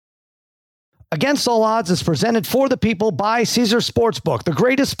Against All Odds is presented for the people by Caesar Sportsbook, the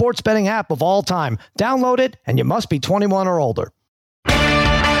greatest sports betting app of all time. Download it, and you must be 21 or older. All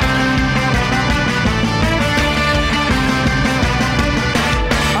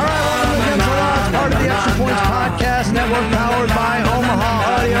right, welcome to Against All Odds, part of the Extra Points Podcast Network, powered by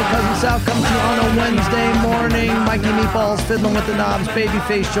Omaha Audio. Cousin Sal comes to you on a Wednesday morning. Mikey Meatballs fiddling with the knobs.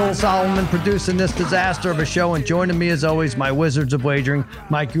 Babyface Joel Solomon producing this disaster of a show. And joining me as always, my wizards of wagering,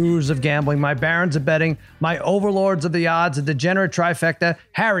 my gurus of gambling, my barons of betting, my overlords of the odds, a degenerate trifecta,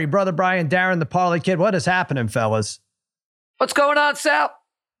 Harry, Brother Brian, Darren, the Parlay Kid. What is happening, fellas? What's going on, Sal?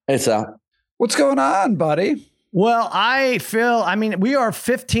 Hey, Sal. What's going on, buddy? Well, we are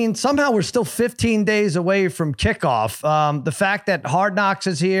 15. Somehow we're still 15 days away from kickoff. The fact that Hard Knocks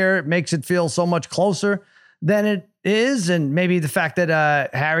is here makes it feel so much closer than it is. And maybe the fact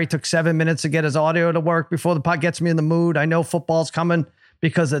that Harry took 7 minutes to get his audio to work before the pod gets me in the mood. I know football's coming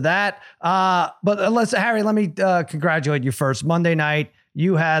because of that. But Harry, let me congratulate you first. Monday night,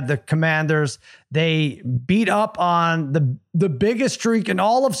 you had the Commanders. They beat up on the biggest streak in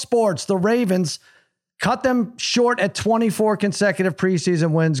all of sports, the Ravens. Cut them short at 24 consecutive preseason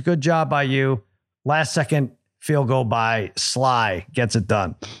wins. Good job by you. Last second field goal by Sly gets it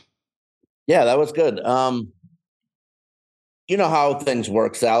done. Yeah, that was good. You know how things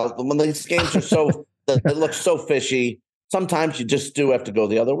work, Sal. When these games are it looks so fishy, sometimes you just do have to go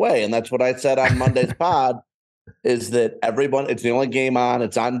the other way. And that's what I said on Monday's pod, is that it's the only game on.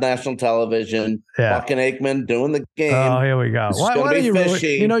 It's on national television. Yeah. Buck and Aikman doing the game. Oh, here we go. Why are you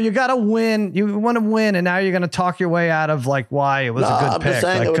fishy. You got to win. You want to win, and now you're going to talk your way out of why it was a good pick.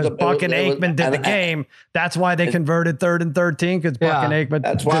 Because Buck and Aikman did the game. That's why they converted 3rd and 13, because Buck and Aikman.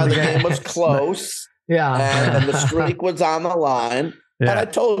 That's why the game was close. And the streak was on the line. Yeah. And I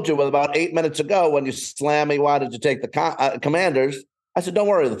told you about 8 minutes ago when you slammed me, why did you take the Commanders? I said, don't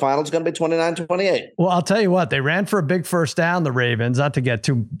worry, the final's going to be 29-28. Well, I'll tell you what, they ran for a big first down, the Ravens, not to get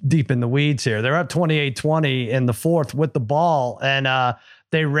too deep in the weeds here. They're up 28-20 in the fourth with the ball, and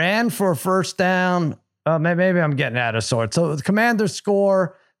they ran for a first down. Maybe I'm getting out of sorts. So the Commanders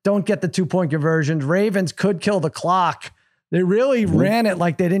score, don't get the 2-point conversions. Ravens could kill the clock. They really ran it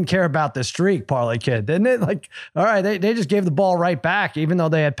like they didn't care about the streak, Parlay Kid, didn't it? Like, all right, they just gave the ball right back, even though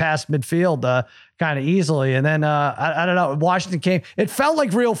they had passed midfield kind of easily. And then I don't know, Washington came. It felt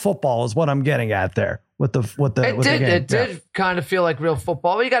like real football is what I'm getting at there with the game. It did kind of feel like real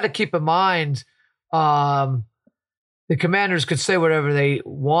football. You got to keep in mind, the Commanders could say whatever they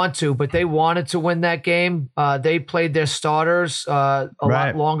want to, but they wanted to win that game. They played their starters a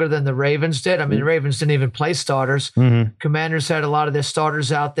lot longer than the Ravens did. I mean, the Ravens didn't even play starters. Mm-hmm. Commanders had a lot of their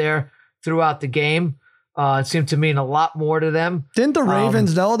starters out there throughout the game. It seemed to mean a lot more to them. Didn't the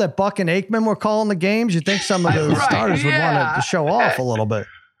Ravens know that Buck and Aikman were calling the games? You think some of the starters would want to show off a little bit.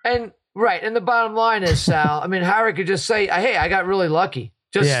 And the bottom line is, Sal, I mean, Harry could just say, hey, I got really lucky.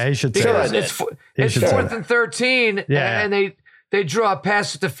 He should say that. It's 4th and 13, and they draw a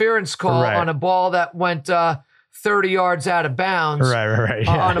pass interference call on a ball that went 30 yards out of bounds. Right.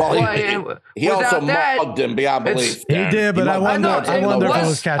 On a play. He also mugged him beyond belief. He did, but I wonder if it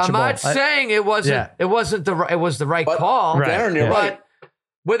was catchable. I'm not saying it wasn't. It was the right call. Darren, you're right.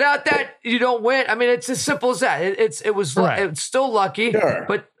 Without that, you don't win. I mean, it's as simple as that. It's still lucky,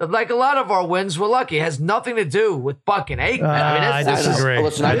 but like a lot of our wins were lucky. It has nothing to do with Buck and Aikman. I disagree.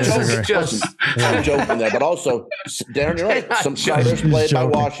 Listen, I'm joking there, but also, Darren, you're right. Some starters played by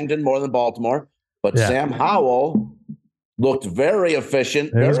Washington more than Baltimore, but Sam Howell looked very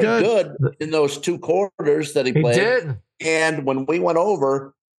efficient, very good in those 2 quarters that he played. He did. And when we went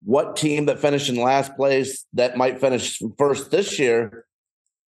over what team that finished in last place that might finish first this year,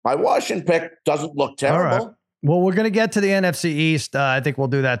 my Washington pick doesn't look terrible. All right. Well, we're going to get to the NFC East. I think we'll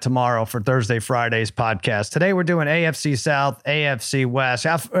do that tomorrow for Friday's podcast. Today, we're doing AFC South, AFC West.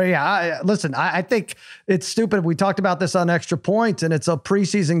 Listen, I think it's stupid. We talked about this on Extra Points, and it's a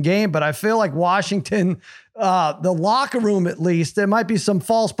preseason game, but I feel like Washington, the locker room at least, there might be some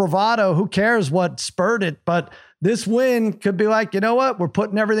false bravado. Who cares what spurred it? But this win could be like, you know what? We're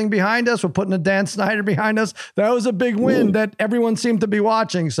putting everything behind us. We're putting a Dan Snyder behind us. That was a big win that everyone seemed to be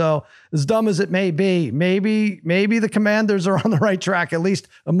watching. So as dumb as it may be, maybe the Commanders are on the right track, at least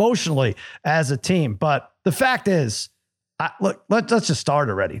emotionally as a team. But the fact is, let's just start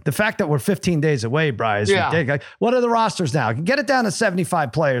already. The fact that we're 15 days away, Bri, is ridiculous. What are the rosters now? Get it down to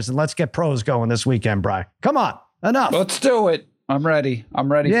 75 players and let's get pros going this weekend, Bri. Come on. Enough. Let's do it. I'm ready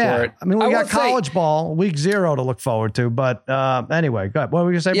for it. I mean, we got college ball week 0 to look forward to, but anyway, go ahead. What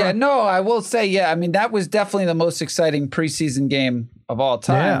were you going to say, Brian? No, I will say, I mean, that was definitely the most exciting preseason game of all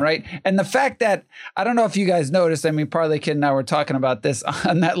time, right? And the fact that, I don't know if you guys noticed, I mean, Parlay Kid and I were talking about this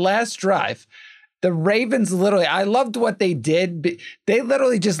on that last drive. The Ravens literally, I loved what they did. They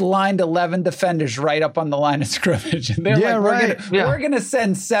literally just lined 11 defenders right up on the line of scrimmage. And they're we're going to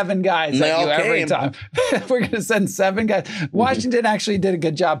send 7 guys at you every time. We're going to send 7 guys. Washington actually did a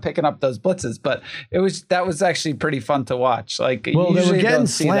good job picking up those blitzes, but that was actually pretty fun to watch. Like, well, they were getting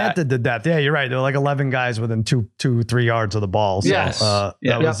slanted to death. Yeah, you're right. There were like 11 guys within 2-3 yards of the ball. So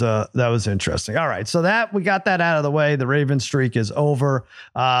that was interesting. All right. So we got that out of the way. The Ravens streak is over.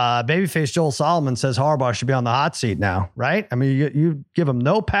 Babyface Joel Solomon says Harbaugh should be on the hot seat now, right? I mean, you give him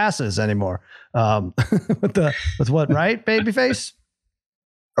no passes anymore. With what, right, Babyface?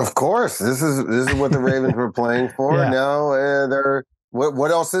 Of course, this is what the Ravens were playing for. Yeah. Now they're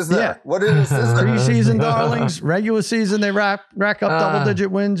what else is there? Yeah. What else is there? Preseason darlings, regular season they rack up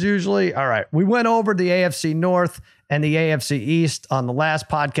double-digit wins usually. All right, we went over the AFC North and the AFC East on the last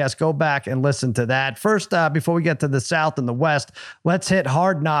podcast. Go back and listen to that. First, before we get to the South and the West, let's hit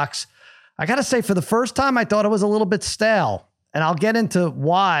Hard Knocks. I got to say, for the first time, I thought it was a little bit stale, and I'll get into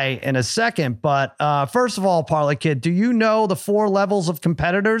why in a second. But first of all, Parlay Kid, do you know the 4 levels of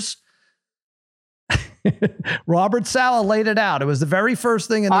competitors? Robert Saleh laid it out. It was the very first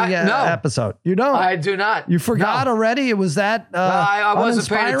thing in the episode. You don't? I do not. You forgot already? It was that I wasn't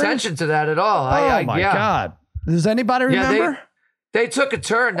paying attention to that at all. Oh, my God. Does anybody remember? They took a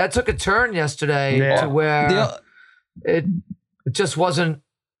turn. That took a turn yesterday to where it just wasn't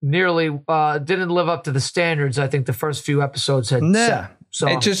nearly didn't live up to the standards I think the first few episodes had set. So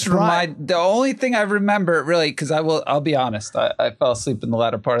it just the only thing I remember really, because I'll be honest, I fell asleep in the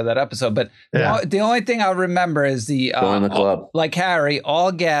latter part of that episode, but the only thing I remember is the join the club. Like Harry,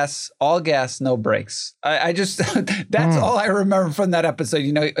 all gas, no brakes. I just that's all I remember from that episode.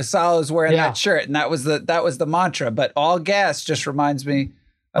 You know, Saleh was wearing that shirt, and that was the mantra. But all gas just reminds me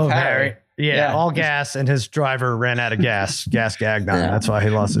of Harry. Yeah, all gas, and his driver ran out of gas. Gas gagged on him. That's why he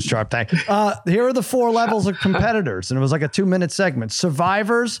lost his sharp tank. Here are the 4 levels of competitors, and it was like a 2-minute segment.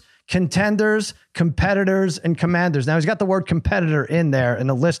 Survivors, contenders, competitors, and commanders. Now, he's got the word competitor in there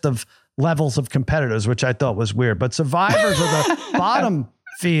in a list of levels of competitors, which I thought was weird. But survivors are the bottom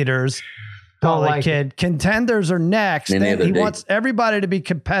feeders. Kid. Contenders are next. Then he wants everybody to be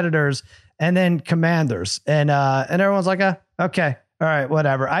competitors, and then commanders. And everyone's like, okay. All right,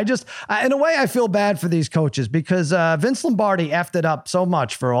 whatever. In a way, I feel bad for these coaches because Vince Lombardi effed it up so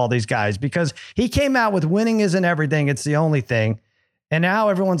much for all these guys because he came out with winning isn't everything. It's the only thing. And now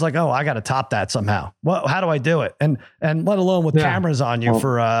everyone's like, oh, I got to top that somehow. Well, how do I do it? And let alone with cameras on you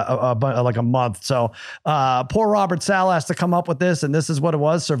for like a month. So poor Robert Saleh has to come up with this. And this is what it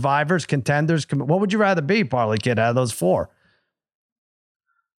was. Survivors, contenders. What would you rather be, Parlay Kid, out of those 4?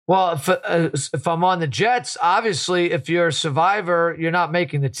 Well, if I'm on the Jets, obviously, if you're a survivor, you're not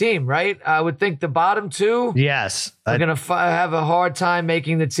making the team, right? I would think the bottom 2 are going to have a hard time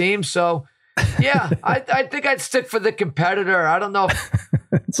making the team. So, I think I'd stick for the competitor. I don't know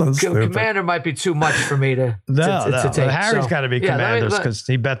if commander might be too much for me to take. Harry's got to be commanders because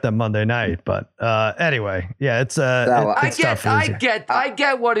he bet them Monday night. But anyway, it's I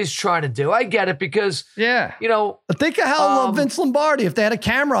get what he's trying to do. I get it because think of how Vince Lombardi, if they had a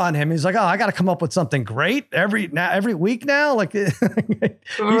camera on him, he's like, oh, I got to come up with something great every week now. Like he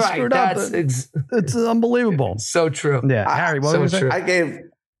screwed up. It's unbelievable. So true. Yeah, Harry, what was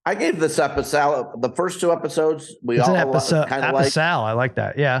it? I gave this episode, the first 2 episodes, kind of like. I like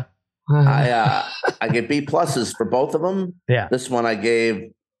that. Yeah. I gave B+ for both of them. Yeah. This one I gave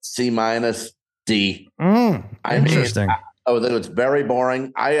C-, D. Interesting. I think it's very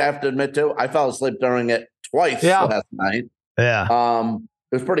boring. I have to admit too, I fell asleep during it twice last night. Yeah.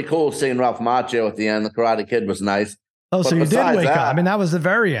 It was pretty cool seeing Ralph Macchio at the end. The Karate Kid was nice. Oh, so you did wake up. I mean, that was the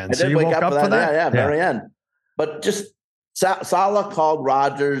very end. So you woke up for that? Yeah, very end. But just Saleh called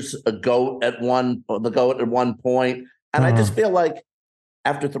Rodgers the goat at one point. And I just feel like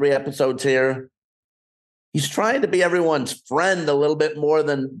after 3 episodes here, he's trying to be everyone's friend a little bit more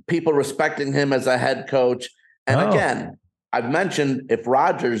than people respecting him as a head coach. And again, I've mentioned if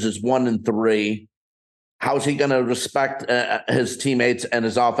Rodgers is 1-3, how's he going to respect his teammates and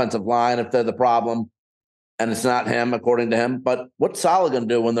his offensive line if they're the problem? And it's not him, according to him. But what's Saleh going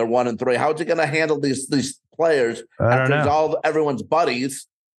to do when they're 1-3? How's he going to handle these players after he's everyone's buddies,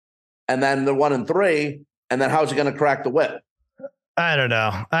 and then they're 1-3, and then how's he going to crack the whip? I don't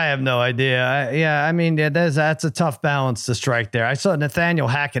know. I have no idea. I mean, that's a tough balance to strike there. I saw Nathaniel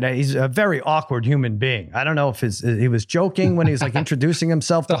Hackett. He's a very awkward human being. I don't know if he was joking when he was like introducing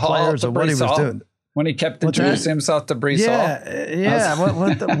himself to players or what he was doing. When he kept introducing himself to Brees Hall.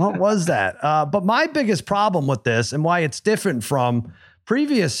 Yeah. What was that? But my biggest problem with this and why it's different from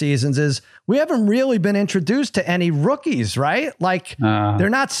previous seasons is we haven't really been introduced to any rookies, right? Like they're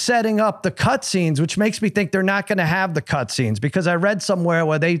not setting up the cutscenes, which makes me think they're not going to have the cutscenes, because I read somewhere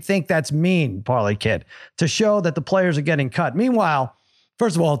where they think that's mean, Parlay Kid, to show that the players are getting cut. Meanwhile,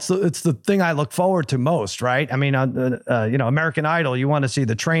 first of all, it's the thing I look forward to most, right? I mean, American Idol, you want to see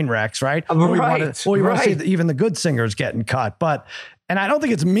the train wrecks, right? You want to see even the good singers getting cut. And I don't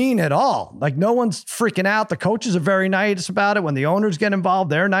think it's mean at all. Like, no one's freaking out. The coaches are very nice about it. When the owners get involved,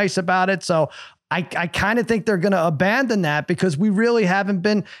 they're nice about it. So I kind of think they're going to abandon that, because we really haven't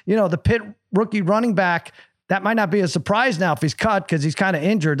been, the Pitt rookie running back. That might not be a surprise now if he's cut, because he's kind of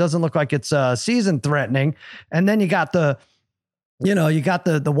injured. Doesn't look like it's season threatening. And then you got the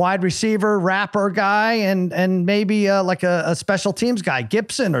wide receiver rapper guy and maybe like a special teams guy,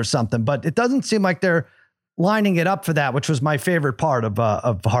 Gibson or something. But it doesn't seem like they're lining it up for that, which was my favorite part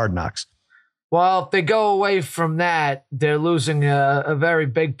of Hard Knocks. Well, if they go away from that, they're losing a very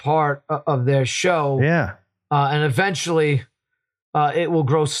big part of their show. Yeah. And eventually it will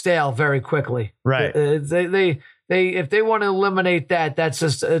grow stale very quickly. Right. They if they want to eliminate that,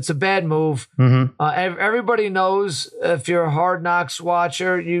 it's a bad move. Mm-hmm. Everybody knows, if you're a Hard Knocks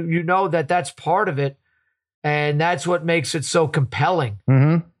watcher, you know that's part of it. And that's what makes it so compelling.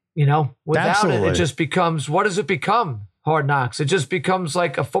 Mm-hmm. Without Absolutely. it just becomes, what does it become? Hard Knocks. It just becomes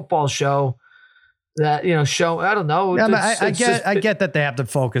like a football show that, I don't know. Yeah, I get that they have to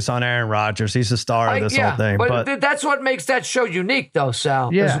focus on Aaron Rodgers. He's the star of this whole thing. But that's what makes that show unique, though,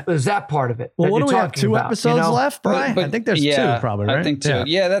 Sal. Yeah. Is that part of it. Well, what do we have? 2 episodes left, Brian? But I think there's 2 probably, right? I think 2.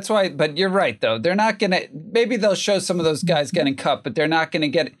 Yeah, that's why. But you're right, though. They're not going to, maybe they'll show some of those guys getting cut, but they're not going to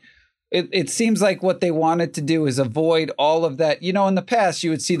get, it seems like what they wanted to do is avoid all of that. In the past, you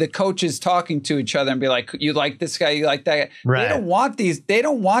would see the coaches talking to each other and be like, you like this guy, you like that guy. Right. They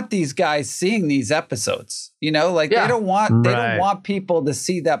don't want these guys seeing these episodes. They don't want people to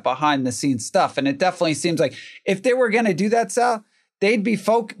see that behind the scenes stuff. And it definitely seems like if they were going to do that, Sal, they'd be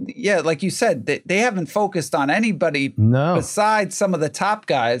like you said, they haven't focused on anybody besides some of the top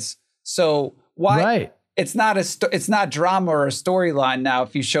guys. So why? Right. It's not drama or a storyline now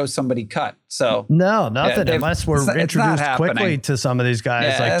if you show somebody cut. So no, nothing unless we're introduced quickly to some of these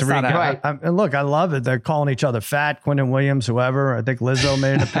guys. Like Tariq. And look, I love it. They're calling each other fat. Quentin Williams, whoever. I think Lizzo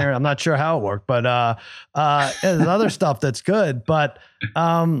made an appearance. I'm not sure how it worked, but there's other stuff that's good. But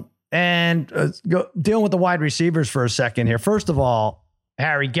dealing with the wide receivers for a second here. First of all,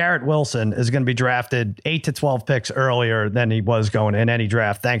 Harry, Garrett Wilson is going to be drafted 8 to 12 picks earlier than he was going in any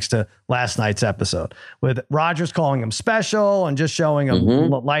draft, thanks to last night's episode, with Rodgers calling him special and just showing him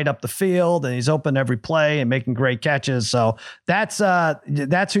light up the field, and he's open every play and making great catches. So that's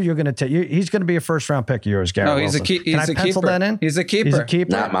who you're going to take. He's going to be a first round pick of yours, Garrett. No, he's Wilson. Can I pencil that in? He's a keeper. He's a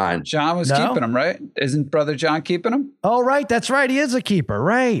keeper. Not mine. John was keeping him, right? Isn't Brother John keeping him? Oh, right. That's right. He is a keeper,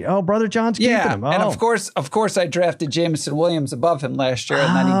 right? Oh, Brother John's keeping him. Oh. And of course, I drafted Jameson Williams above him last year,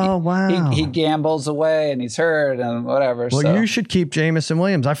 and then he gambles away and he's hurt and whatever. Well, you should keep Jameson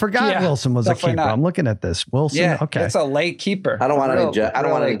Williams. I forgot Wilson was a keeper. Not. I'm looking at this. Wilson. Yeah, okay. It's a late keeper. I don't want any Jets. I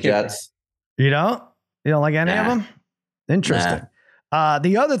don't want any Jets. You don't like any of them? Interesting.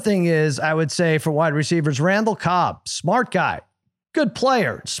 The other thing is, I would say for wide receivers, Randall Cobb, smart guy, good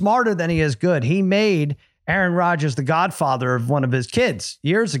player, smarter than he is good. He made Aaron Rodgers the godfather of one of his kids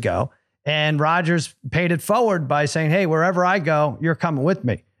years ago. And Rodgers paid it forward by saying, hey, wherever I go, you're coming with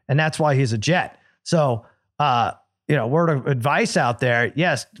me. And that's why he's a Jet. So, word of advice out there.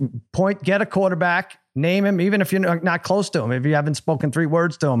 Yes. Get a quarterback, name him, even if you're not close to him. If you haven't spoken 3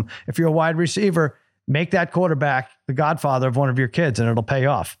 words to him, if you're a wide receiver, make that quarterback the godfather of one of your kids and it'll pay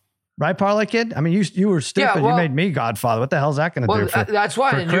off. Right, Parlay Kid? I mean, you were stupid. Yeah, you made me godfather. What the hell is that going to do? That's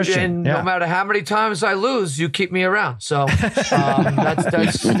why. And no matter how many times I lose, you keep me around. So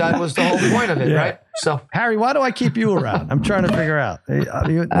that was the whole point of it, right? So, Harry, why do I keep you around? I'm trying to figure out.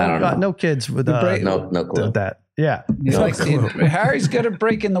 No kids with no clue. That. Yeah, Harry's good at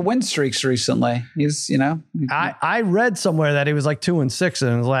breaking the win streaks recently. He's, I read somewhere that he was like 2-6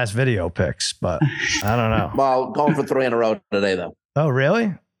 in his last video picks, but I don't know. Well, going for 3 in a row today, though. Oh,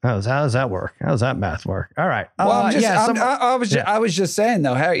 really? How does that work? How does that math work? All right. Well, I was just saying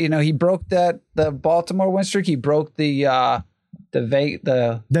though, how he broke the Baltimore win streak. He broke the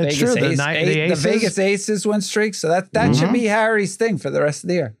Vegas Aces win streak. So that should be Harry's thing for the rest of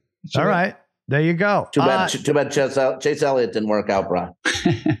the year. All right. There you go. Too bad Chase Elliott didn't work out, Brian.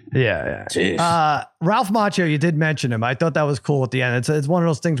 Yeah. Ralph Macchio, you did mention him. I thought that was cool at the end. It's one of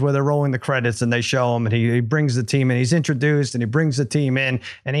those things where they're rolling the credits and they show him and he brings the team in. He's introduced and he brings the team in.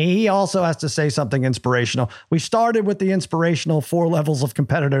 And he also has to say something inspirational. We started with the inspirational 4 levels of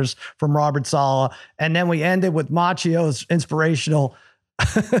competitors from Robert Saleh. And then we ended with Macchio's inspirational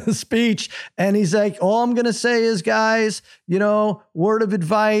speech. And he's like, all I'm going to say is, guys, word of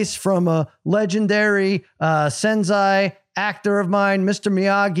advice from a legendary Sensei actor of mine, Mr.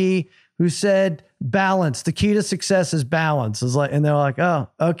 Miyagi, who said, balance. The key to success is balance. And they're like, oh,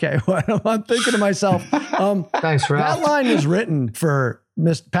 okay. Well, I'm thinking to myself, thanks, Ralph. That line was written for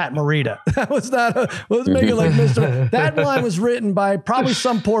Miss Pat Morita. That was not let's make it like Mr. That line was written by probably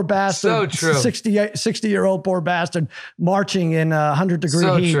some poor bastard, so true. 60-year-old poor bastard marching in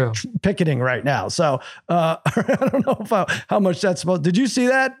 100-degree heat, picketing right now. So I don't know how much that's supposed. Did you see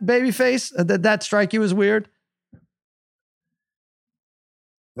that, Babyface? Did that strike you as weird?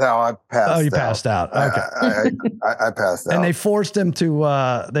 No, I passed out. Oh, you passed out. Okay. I passed out. And they forced him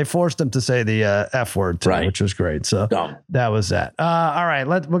to say the F word too, which was great. So that was that. All right.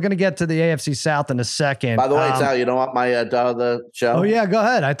 We're going to get to the AFC South in a second. By the way, Sal, you don't want my dub of the show? Oh yeah, go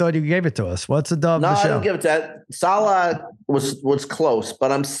ahead. I thought you gave it to us. What's the dub of the show? No, I didn't give it to that. Salah was close,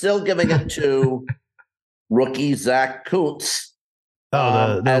 but I'm still giving it to rookie Zach Kuntz.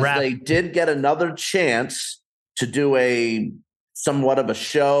 The as rap. They did get another chance to do a somewhat of a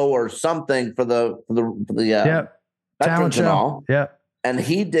show or something for the veterans and all. Yeah. And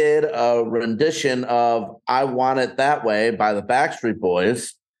he did a rendition of I Want It That Way by the Backstreet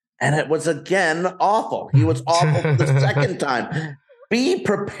Boys. And it was again awful. He was awful for the second time. Be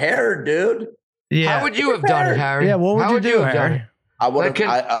prepared, dude. Yeah. How would you have done it, Harry? Yeah, what would you do, Harry? I would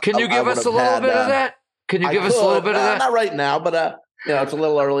Can you give us a little bit of that? Can you give us a little bit of that? Not right now, but it's a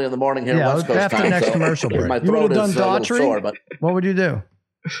little early in the morning here. West Coast after time, next commercial break. My throat is a little sore, but what would you do?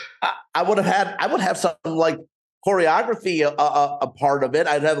 I would have something like choreography a part of it.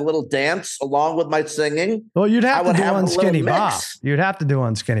 I'd have a little dance along with my singing. Well, you'd have to do on Skinny Bop. You'd have to do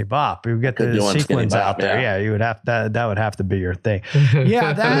on Skinny Bop. You get the sequins out there. Yeah, you would have that would have to be your thing.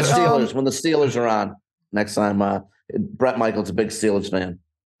 Yeah, that when the Steelers are on next time. Brett Michaels a big Steelers fan.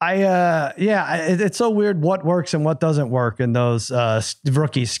 It's so weird what works and what doesn't work in those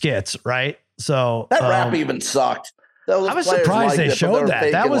rookie skits, right? So that rap even sucked. I was surprised they showed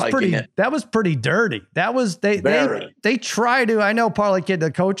that. That was pretty. That was pretty dirty. That was they try to. I know Parlay Kid.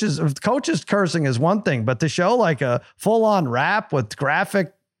 The coaches cursing is one thing, but to show like a full on rap with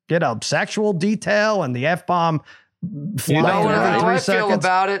graphic, sexual detail and the F-bomb. You know what I feel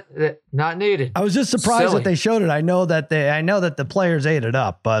about it? Not needed. I was just surprised that they showed it. I know that the players ate it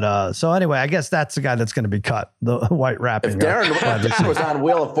up, but so anyway, I guess that's the guy that's going to be cut. The white rapping. If Darren was on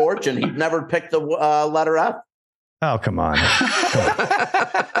Wheel of Fortune, he'd never pick the letter F. Oh, come on.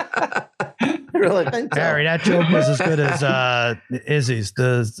 I really think so. Harry, that joke was as good as Izzy's,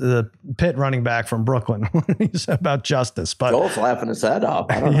 the Pitt running back from Brooklyn. He said about justice. But Joel's laughing his head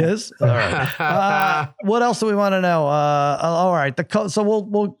off. He is? All right. What else do we want to know? All right. So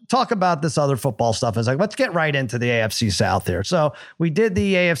we'll talk about this other football stuff. It's like, let's get right into the AFC South here. So we did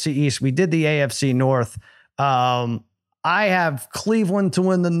the AFC East. We did the AFC North. I have Cleveland to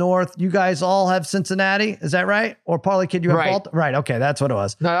win the North. You guys all have Cincinnati. Is that right? Or Parlay Kid, you have Baltimore? Right. Okay. That's what it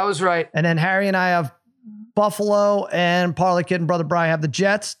was. No, that was right. And then Harry and I have Buffalo, and Parlay Kid and Brother Brian have the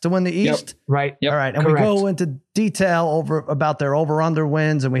Jets to win the East. Yep. Right. Yep. All right. And we go into detail about their over-under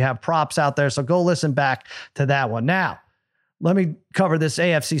wins, and we have props out there. So go listen back to that one. Now, let me cover this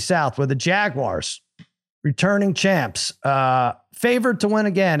AFC South where the Jaguars, returning champs, favored to win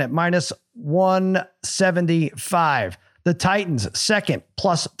again at minus 175. The Titans, second,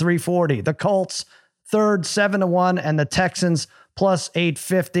 plus 340. The Colts, third, 7-1. And the Texans, plus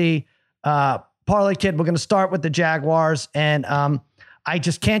 850. Parlay Kid, we're going to start with the Jaguars. And I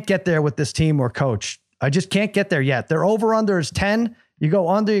just can't get there with this team or coach. I just can't get there yet. Their over-under is 10. You go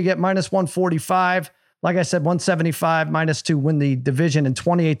under, you get minus 145. Like I said, 175, minus 2, win the division, and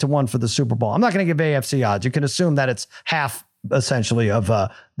 28-1 for the Super Bowl. I'm not going to give AFC odds. You can assume that it's half essentially of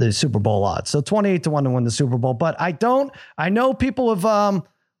the Super Bowl odds. So 28-1 to win the Super Bowl. But I know people have,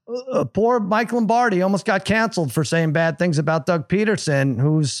 poor Mike Lombardi almost got canceled for saying bad things about Doug Peterson,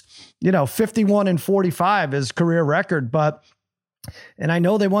 who's, 51-45 is career record. And I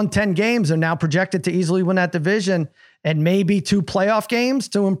know they won 10 games. They're now projected to easily win that division and maybe 2 playoff games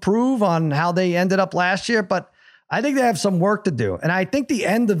to improve on how they ended up last year. But I think they have some work to do. And I think the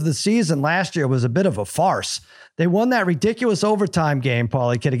end of the season last year was a bit of a farce. They won that ridiculous overtime game,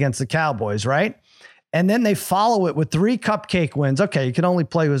 Parlay Kid, against the Cowboys, right? And then they follow it with 3 cupcake wins. Okay, you can only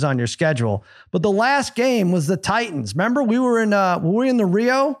play who's on your schedule. But the last game was the Titans. Remember, we were in the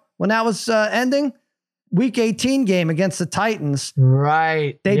Rio when that was ending? Week 18 game against the Titans.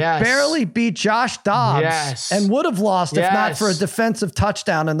 Right. They barely beat Josh Dobbs and would have lost if not for a defensive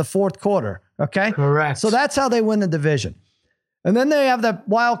touchdown in the fourth quarter. Okay. Correct. So that's how they win the division. And then they have that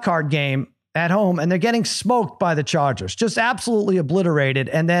wild card game at home, and they're getting smoked by the Chargers, just absolutely obliterated,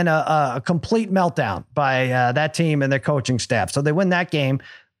 and then a complete meltdown by that team and their coaching staff. So they win that game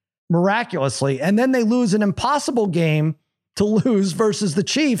miraculously, and then they lose an impossible game to lose versus the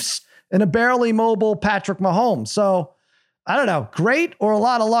Chiefs and a barely mobile Patrick Mahomes. So I don't know, great or a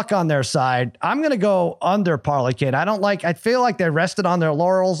lot of luck on their side. I'm going to go under, Parlay Kid. I feel like they rested on their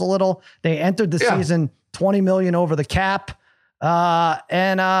laurels a little. They entered the season $20 million over the cap.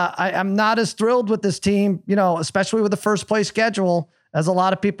 I'm not as thrilled with this team, especially with the first place schedule as a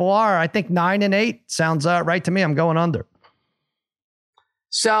lot of people are. I think 9-8 sounds right to me. I'm going under.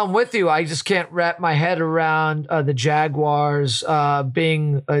 So I'm with you. I just can't wrap my head around the Jaguars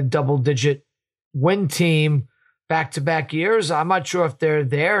being a double-digit win team back-to-back years. I'm not sure if they're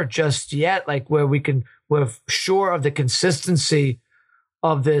there just yet, like where we're sure of the consistency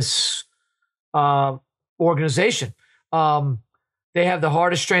of this organization. They have the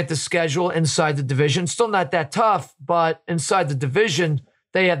hardest strength of schedule inside the division. Still not that tough, but inside the division,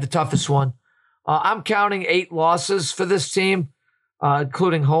 they have the toughest one. I'm counting 8 losses for this team,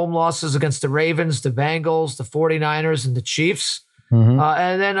 including home losses against the Ravens, the Bengals, the 49ers, and the Chiefs.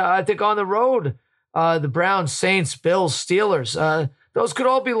 And then I think on the road, the Browns, Saints, Bills, Steelers. Those could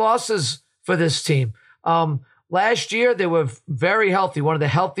all be losses for this team. Last year, they were very healthy, one of the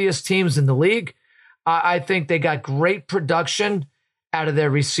healthiest teams in the league. I think they got great production out of their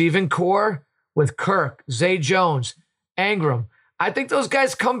receiving core with Kirk, Zay Jones, Ingram. I think those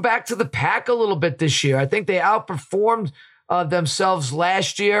guys come back to the pack a little bit this year. I think they outperformed themselves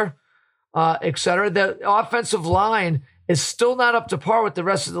last year, et cetera. The offensive line is still not up to par with the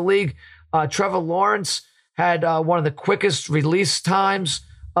rest of the league. Trevor Lawrence had one of the quickest release times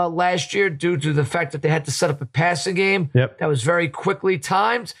last year due to the fact that they had to set up a passing game that was very quickly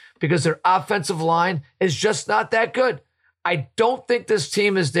timed because their offensive line is just not that good. I don't think this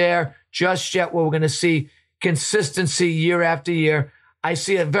team is there just yet where we're going to see consistency year after year. I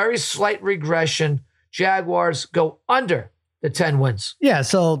see a very slight regression. Jaguars go under the 10 wins. Yeah.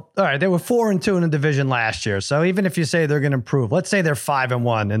 So, all right. They were 4-2 in the division last year. So even if you say they're going to improve, let's say they're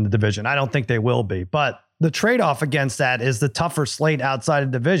 5-1 in the division. I don't think they will be, but the trade-off against that is the tougher slate outside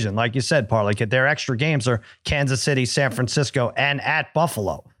of the division. Like you said, Parlay Kid, their extra games are Kansas City, San Francisco, and at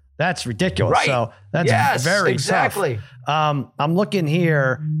Buffalo. That's ridiculous. Right. So that's very exactly. tough. I'm looking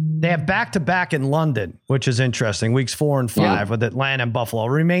here. They have back-to-back in London, which is interesting. Weeks 4 and 5 with Atlanta and Buffalo.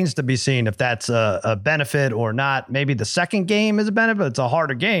 Remains to be seen if that's a benefit or not. Maybe the second game is a benefit. It's a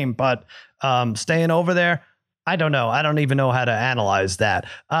harder game, but staying over there, I don't know. I don't even know how to analyze that.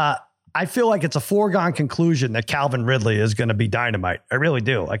 I feel like it's a foregone conclusion that Calvin Ridley is going to be dynamite. I really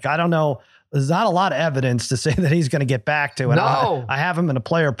do. Like, I don't know. There's not a lot of evidence to say that he's going to get back to it. No. I have him in a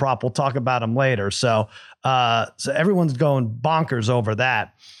player prop. We'll talk about him later. So everyone's going bonkers over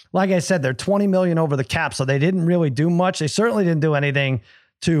that. Like I said, they're $20 million over the cap, so they didn't really do much. They certainly didn't do anything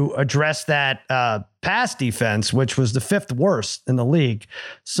to address that pass defense, which was the 5th worst in the league.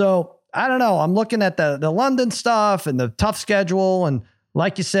 So I don't know. I'm looking at the London stuff and the tough schedule, and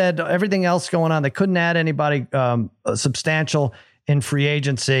like you said, everything else going on. They couldn't add anybody substantial in free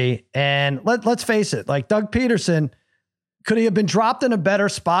agency. And let's face it, like Doug Peterson, could he have been dropped in a better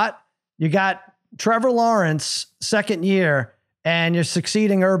spot? You got Trevor Lawrence, second year, and you're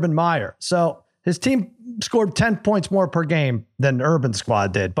succeeding Urban Meyer. So his team scored 10 points more per game than Urban's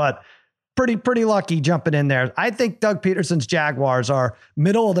squad did, but pretty lucky jumping in there. I think Doug Peterson's Jaguars are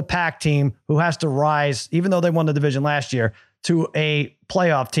middle of the pack team who has to rise, even though they won the division last year, to a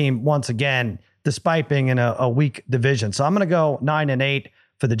playoff team once again, despite being in a weak division. So I'm going to go 9-8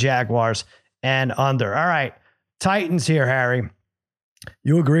 for the Jaguars and under. All right. Titans here, Harry.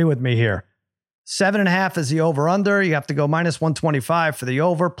 You agree with me here. 7.5 is the over under. You have to go minus 125 for the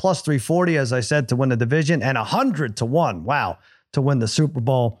over, plus 340, as I said, to win the division, and 100 to 1. Wow. To win the Super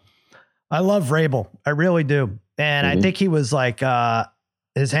Bowl. I love Vrabel. I really do. And I think he was like,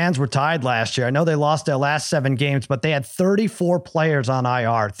 his hands were tied last year. I know they lost their last 7 games, but they had 34 players on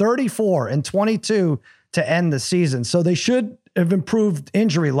IR, 34 and 22 to end the season. So they should have improved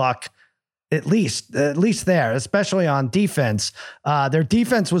injury luck, at least there, especially on defense. Their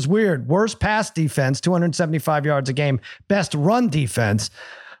defense was weird. Worst pass defense, 275 yards a game, best run defense.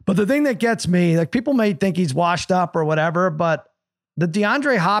 But the thing that gets me, like, people may think he's washed up or whatever, but the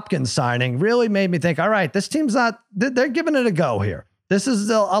DeAndre Hopkins signing really made me think, all right, this team's they're giving it a go here. This is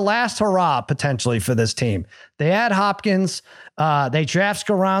a last hurrah potentially for this team. They add Hopkins. They draft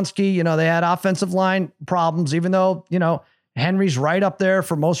Skoronski. They had offensive line problems, even though, Henry's right up there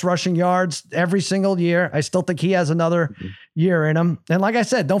for most rushing yards every single year. I still think he has another year in him. And like I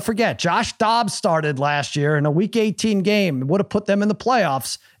said, don't forget, Josh Dobbs started last year in a Week 18 game. It would have put them in the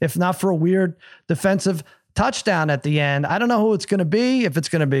playoffs if not for a weird defensive touchdown at the end. I don't know who it's going to be, if it's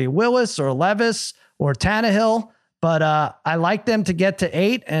going to be Willis or Levis or Tannehill, but I like them to get to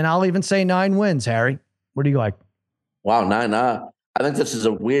 8, and I'll even say 9 wins, Harry. What do you like? Wow, 9. I think this is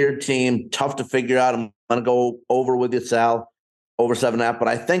a weird team, tough to figure out. I'm going to go over with you, Sal, over 7.5, but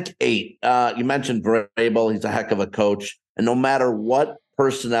I think 8. You mentioned Vrabel. He's a heck of a coach, and no matter what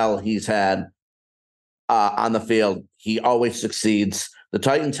personnel he's had on the field, he always succeeds. The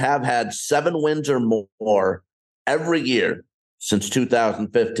Titans have had 7 wins or more every year since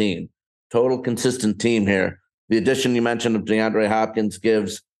 2015. Total consistent team here. The addition you mentioned of DeAndre Hopkins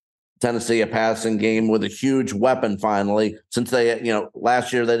gives Tennessee a passing game with a huge weapon finally. Since they,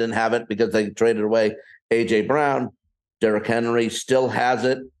 last year they didn't have it because they traded away A.J. Brown. Derrick Henry still has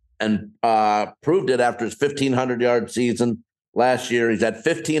it and proved it after his 1,500-yard season last year. He's had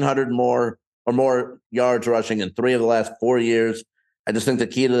 1,500 more yards rushing in 3 of the last 4 years. I just think the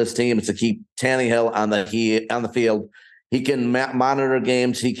key to this team is to keep Tannehill on the field. He can monitor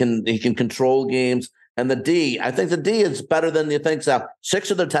games. He can control games. And the D, I think the D is better than you think, Sal.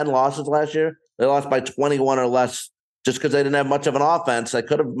 6 of their 10 losses last year, they lost by 21 or less just because they didn't have much of an offense. They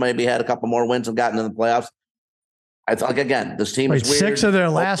could have maybe had a couple more wins and gotten in the playoffs. I think, again, this team is weird. 6 of their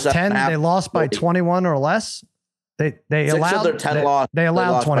last 10, they lost by 21 or less? They 6 allowed, of their 10 losses. They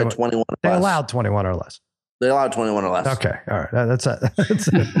allowed 21 or less. They allowed 21 or less. They allowed 21 or less. Okay. All right. That's it.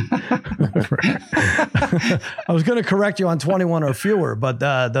 I was going to correct you on 21 or fewer, but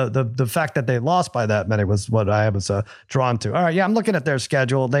the fact that they lost by that many was what I was drawn to. All right. Yeah, I'm looking at their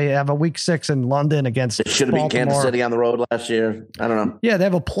schedule. They have a week 6 in London against It should have been Kansas City on the road last year. I don't know. Yeah, they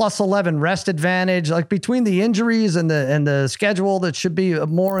have a plus 11 rest advantage. Like between the injuries and the schedule, that should be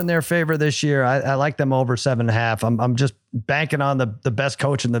more in their favor this year. I like them over 7.5. I'm just banking on the best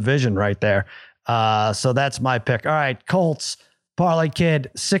coach in the division right there. So that's my pick. All right, Colts parlay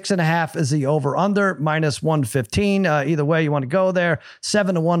kid 6.5 is the over under minus 115. Either way you want to go there.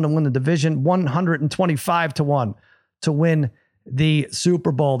 7-1 to win the division. 125-1 to win the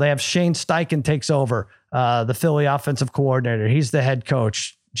Super Bowl. They have Shane Steichen takes over the Philly offensive coordinator. He's the head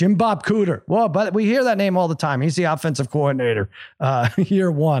coach. Jim Bob Cooter. Well, but we hear that name all the time. He's the offensive coordinator. Year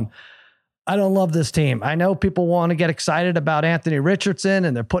 1. I don't love this team. I know people want to get excited about Anthony Richardson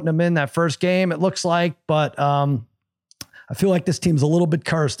and they're putting him in that first game, it looks like, but I feel like this team's a little bit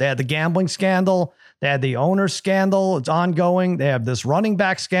cursed. They had the gambling scandal. They had the owner scandal. It's ongoing. They have this running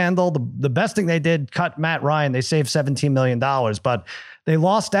back scandal. The best thing they did, cut Matt Ryan. They saved $17 million, but they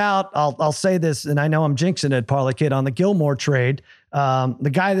lost out. I'll say this, and I know I'm jinxing it, Parlay Kid, on the Gilmore trade.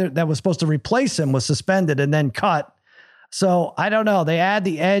 The guy that was supposed to replace him was suspended and then cut. So I don't know. They add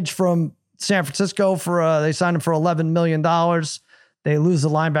the edge from San Francisco they signed him for $11 million. They lose the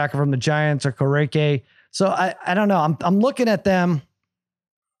linebacker from the Giants or Koreke. So I don't know. I'm looking at them.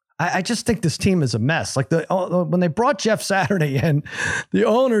 I just think this team is a mess. Like when they brought Jeff Saturday in, the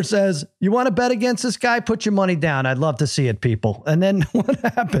owner says, "You want to bet against this guy? Put your money down. I'd love to see it, people." And then what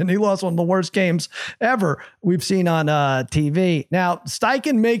happened? He lost one of the worst games ever we've seen on TV. Now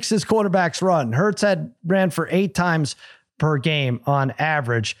Steichen makes his quarterbacks run. Hurts ran for 8 times per game on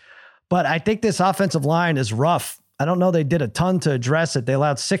average. But I think this offensive line is rough. I don't know. They did a ton to address it. They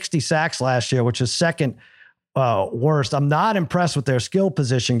allowed 60 sacks last year, which is second worst. I'm not impressed with their skill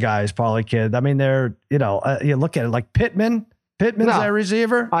position guys, Parlay Kid. I mean, they're, you look at it like Pittman's their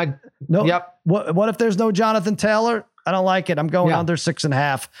receiver. No. Yep. What if there's no Jonathan Taylor? I don't like it. I'm going under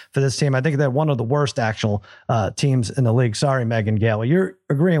 6.5 for this team. I think they're one of the worst actual teams in the league. Sorry, Megan Gale. You're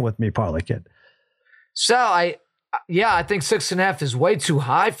agreeing with me, Parlay Kid. So I think 6.5 is way too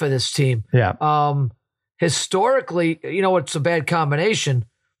high for this team. Yeah. Historically, it's a bad combination.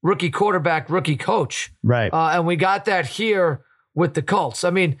 Rookie quarterback, rookie coach. Right. And we got that here with the Colts. I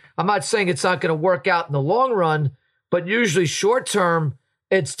mean, I'm not saying it's not going to work out in the long run, but usually short term,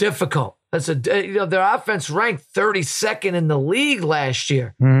 it's difficult. Their offense ranked 32nd in the league last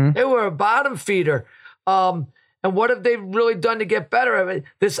year. Mm-hmm. They were a bottom feeder. And what have they really done to get better? I mean,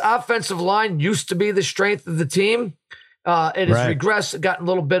 this offensive line used to be the strength of the team. It has regressed, gotten a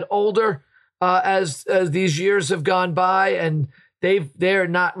little bit older as these years have gone by, and they're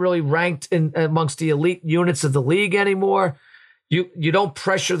not really ranked amongst the elite units of the league anymore. You don't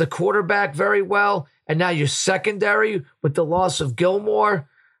pressure the quarterback very well, and now your secondary with the loss of Gilmore,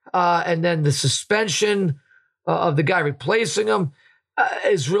 and then the suspension of the guy replacing him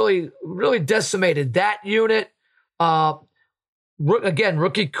is really, really decimated that unit. again,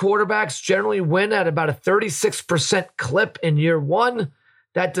 rookie quarterbacks generally win at about a 36% clip in year one.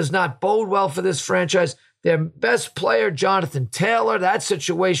 That does not bode well for this franchise. Their best player, Jonathan Taylor, that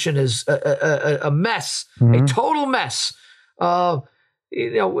situation is a mess, a total mess. We'll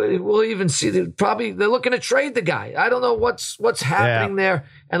even see that probably they're looking to trade the guy. I don't know what's happening there.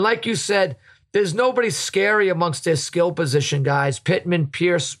 And like you said, there's nobody scary amongst their skill position guys. Pittman,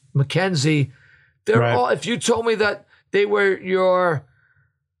 Pierce, McKenzie. They're all, if you told me that they were your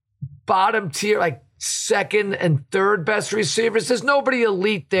bottom tier, like second and third best receivers, there's nobody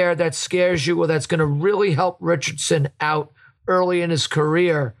elite there that scares you or that's going to really help Richardson out early in his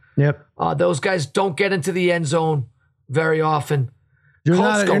career. Yep. Those guys don't get into the end zone very often. You're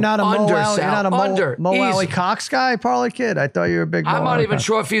not a under. Mo Alley Cox guy, Parlay Kid. I thought you were a big. I'm not even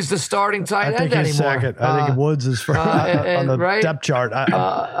sure if he's the starting tight end anymore. Second. I think Woods is on the depth chart.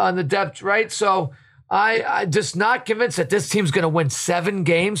 On the depth, right? So I just not convinced that this team's going to win 7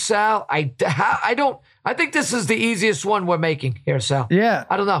 games, Sal. I think this is the easiest one we're making here, Sal. Yeah.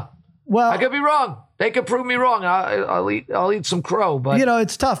 I don't know. Well, I could be wrong. They could prove me wrong. I'll eat some crow, but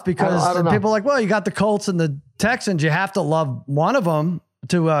it's tough because people are like, well, you got the Colts and the Texans. You have to love one of them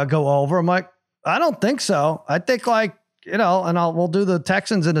to go over. I'm like, I don't think so. I think we'll do the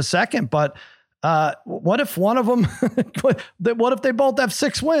Texans in a second, but what if one of them, what if they both have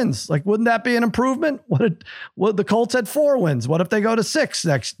 6 wins? Like, wouldn't that be an improvement? What the Colts had 4 wins. What if they go to 6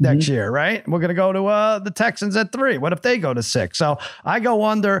 next year? Right. We're going to go to the Texans at 3. What if they go to 6? So I go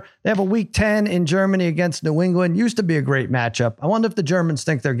under. They have a week 10 in Germany against New England. Used to be a great matchup. I wonder if the Germans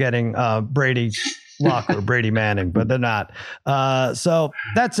think they're getting Brady Luck or Brady Manning, but they're not. So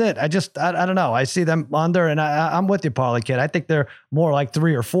that's it. I don't know. I see them under, and I'm with you, Parlay Kid. I think they're more like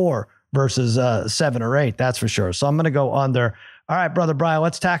 3 or 4 versus 7 or 8. That's for sure. So I'm going to go under. All right, brother Brian,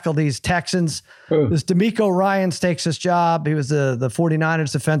 let's tackle these Texans. This DeMeco Ryans takes his job. He was the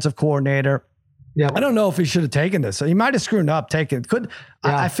 49ers defensive coordinator. Yeah, I don't know if he should have taken this. So he might have screwed up.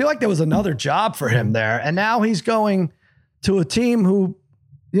 I feel like there was another job for him there, and now he's going to a team who,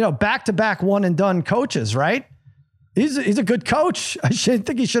 back-to-back one and done coaches. Right? He's a good coach. I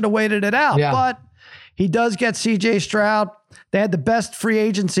think he should have waited it out, but he does get C.J. Stroud. They had the best free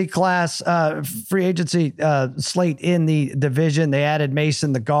agency slate in the division. They added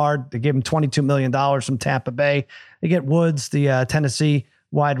Mason, the guard. They gave him $22 million from Tampa Bay. They get Woods, the Tennessee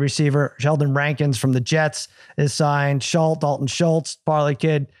wide receiver. Sheldon Rankins from the Jets is signed. Dalton Schultz, Parlay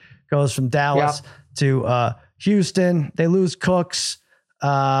Kid, goes from Dallas to Houston. They lose Cooks.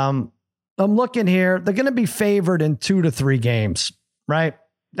 I'm looking here. They're going to be favored in 2 to 3 games, right?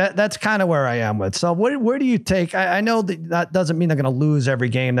 That's kind of where I am with. So where do you take? I know that doesn't mean they're going to lose every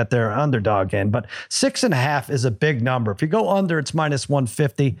game that they're underdog in, but 6.5 is a big number. If you go under, it's minus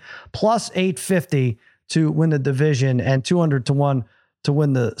 150, plus 850 to win the division, and 200 to 1 to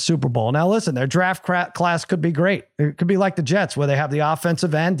win the Super Bowl. Now, listen, their draft class could be great. It could be like the Jets, where they have the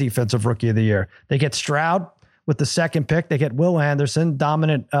offensive and defensive rookie of the year. They get Stroud with the second pick. They get Will Anderson,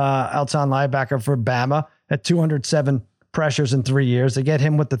 dominant outside linebacker for Bama, at 207 pressures in 3 years. They get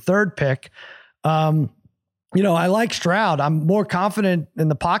him with the third pick. I like Stroud. I'm more confident in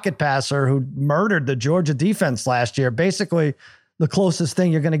the pocket passer who murdered the Georgia defense last year. Basically, the closest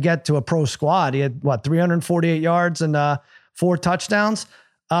thing you're going to get to a pro squad. He had 348 yards and 4 touchdowns.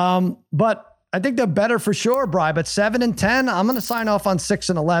 But I think they're better for sure, Bri. But 7 and 10, I'm going to sign off on 6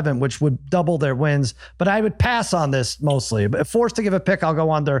 and 11, which would double their wins. But I would pass on this mostly. But if forced to give a pick, I'll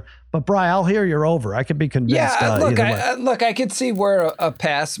go under. But Bri, I'll hear you're over. I could be convinced. Yeah, I could see where a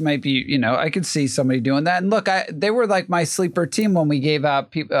pass might be. I could see somebody doing that. And look, they were like my sleeper team when we gave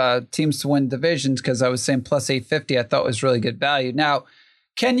out teams to win divisions, because I was saying plus 850. I thought was really good value. Now,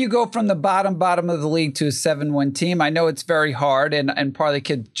 can you go from the bottom of the league to a 7-win team? I know it's very hard, and Parlay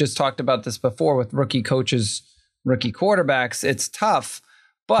Kid just talked about this before with rookie coaches, rookie quarterbacks. It's tough,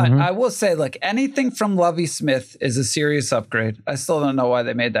 but I will say, look, anything from Lovie Smith is a serious upgrade. I still don't know why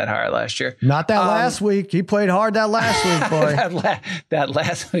they made that hire last year. Not that last week. He played hard that last week, boy. that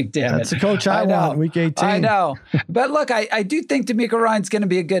last week, damn That's the coach I want, week 18. I know. But look, I do think DeMeco Ryans going to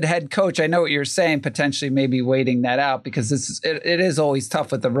be a good head coach. I know what you're saying, potentially maybe waiting that out, because it is always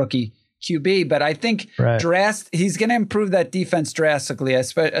tough with the rookie QB. But I think he's going to improve that defense drastically,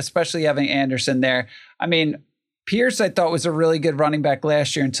 especially having Anderson there. I mean, Pierce, I thought, was a really good running back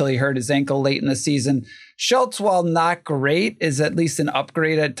last year until he hurt his ankle late in the season. Schultz, while not great, is at least an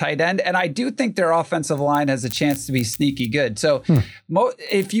upgrade at tight end. And I do think their offensive line has a chance to be sneaky good. So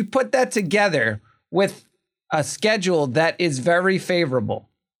if you put that together with a schedule that is very favorable,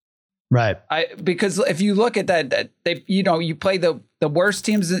 right? Because if you look at that you play the worst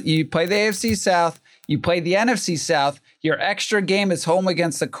teams. You play the AFC South. You play the NFC South. Your extra game is home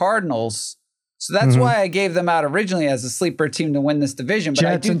against the Cardinals. So that's why I gave them out originally as a sleeper team to win this division. But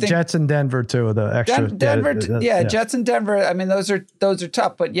I do think Jets and Denver too. The extra Denver, Jets and Denver. I mean, those are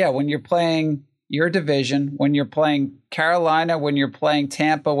tough. But yeah, when you're playing your division, when you're playing Carolina, when you're playing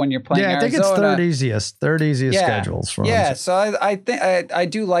Tampa, when you're playing Arizona, I think it's third easiest schedules for them. Yeah, so I think I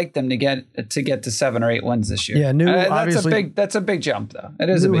do like them to get to 7 or 8 wins this year. Yeah, that's a big jump though. It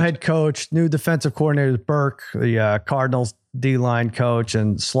is new a big head coach, new defensive coordinator Burke, the Cardinals D-line coach,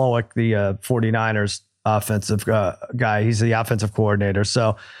 and Slowick, the 49ers offensive guy. He's the offensive coordinator.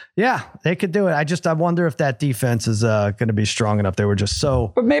 So yeah, they could do it. I wonder if that defense is going to be strong enough. They were just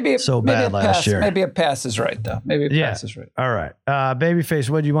so bad last year. Maybe a pass is right though. Maybe a pass is right. All right. Babyface,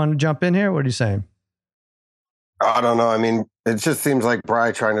 what do you want to jump in here? What are you saying? I don't know. I mean, it just seems like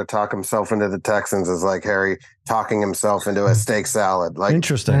Bry trying to talk himself into the Texans is like Harry talking himself into a steak salad. Like,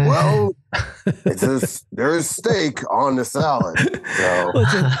 interesting. Well, there's steak on the salad. So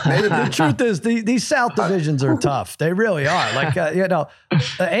listen, the truth is these South divisions are tough. They really are. Like the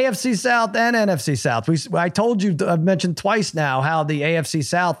AFC South and NFC South. I told you, I've mentioned twice now how the AFC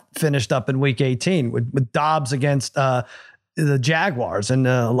South finished up in Week 18 with Dobbs against the Jaguars, and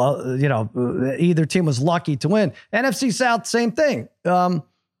either team was lucky to win. NFC South, same thing.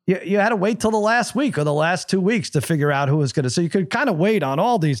 You had to wait till the last week or the last 2 weeks to figure out who was going to. So you could kind of wait on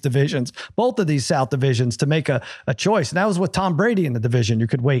all these divisions, both of these South divisions, to make a choice. And that was with Tom Brady in the division. You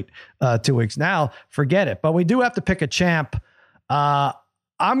could wait 2 weeks. Now, forget it. But we do have to pick a champ.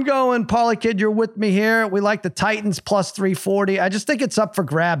 I'm going, Paulie Kid, you're with me here. We like the Titans plus 340. I just think it's up for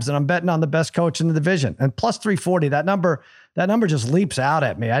grabs, and I'm betting on the best coach in the division. And plus 340, that number just leaps out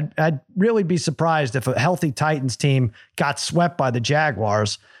at me. I'd really be surprised if a healthy Titans team got swept by the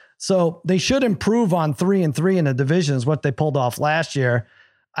Jaguars. So they should improve on 3-3 in the division is what they pulled off last year.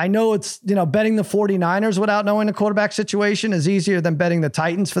 I know it's, betting the 49ers without knowing the quarterback situation is easier than betting the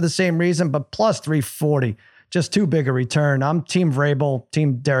Titans for the same reason, but plus 340. Just too big a return. I'm Team Vrabel,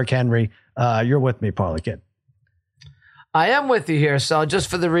 Team Derrick Henry. You're with me, Paulie Kid. I am with you here, Sal, just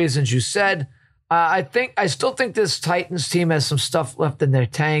for the reasons you said. I still think this Titans team has some stuff left in their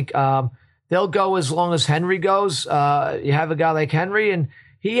tank. They'll go as long as Henry goes. You have a guy like Henry, and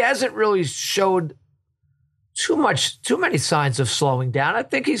he hasn't really showed too many signs of slowing down. I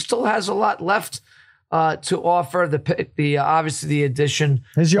think he still has a lot left to offer. The obviously the addition,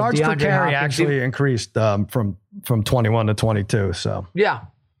 his yards per carry actually increased from 21 to 22. So yeah,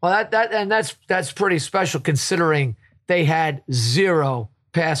 well that's pretty special considering they had 0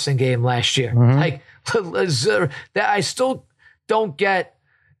 passing game last year. Like I still don't get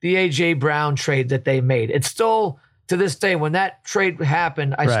the AJ Brown trade that they made. It's still to this day when that trade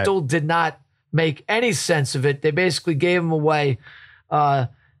happened, I still did not make any sense of it. They basically gave him away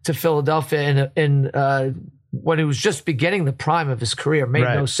to Philadelphia in when he was just beginning the prime of his career. Made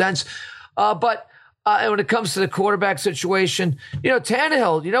no sense. But when it comes to the quarterback situation,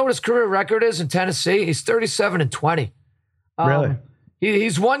 Tannehill, you know what his career record is in Tennessee? He's 37-20. Really?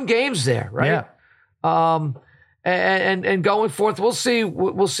 He's won games there, right? Yeah. And going forth, we'll see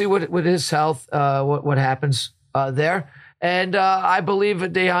what with his health, what happens there. And I believe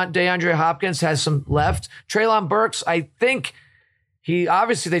DeAndre Hopkins has some left. Treylon Burks, I think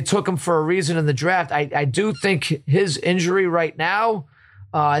they took him for a reason in the draft. I do think his injury right now,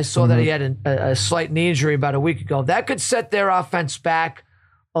 I saw that he had a slight knee injury about a week ago. That could set their offense back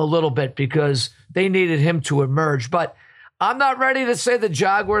a little bit because they needed him to emerge. But I'm not ready to say the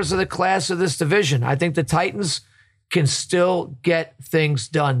Jaguars are the class of this division. I think the Titans can still get things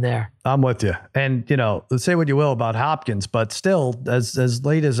done there. I'm with you. And, say what you will about Hopkins, but still, as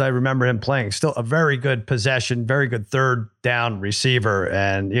late as I remember him playing, still a very good possession, very good third down receiver.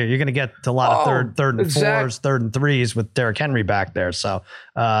 And you're going to get to a lot of third and fours, third and threes with Derrick Henry back there. So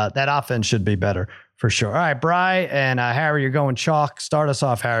that offense should be better for sure. All right, Bri and Harry, you're going chalk. Start us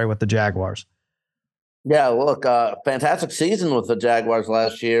off, Harry, with the Jaguars. Yeah, look, fantastic season with the Jaguars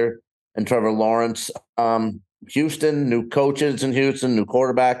last year and Trevor Lawrence. Houston, new coaches in Houston, new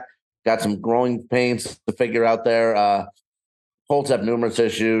quarterback, got some growing pains to figure out there. Colts have numerous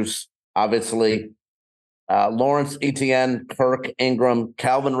issues, obviously. Lawrence, Etienne, Kirk, Ingram,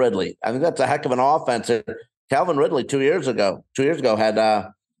 Calvin Ridley. I think that's a heck of an offense. Calvin Ridley 2 years ago had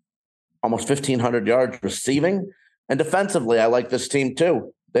almost 1,500 yards receiving. And defensively, I like this team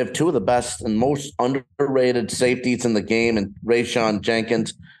too. They have 2 of the best and most underrated safeties in the game, and Rayshon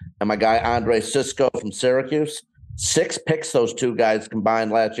Jenkins and my guy Andre Cisco from Syracuse. 6 picks, those 2 guys combined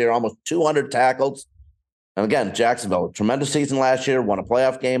last year, almost 200 tackles. And again, Jacksonville, tremendous season last year, won a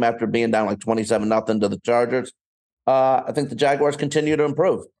playoff game after being down like 27-0 to the Chargers. I think the Jaguars continue to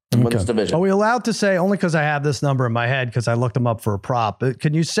improve in this division. Are we allowed to say, only because I have this number in my head because I looked him up for a prop,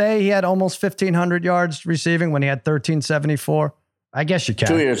 can you say he had almost 1,500 yards receiving when he had 1,374? I guess you can.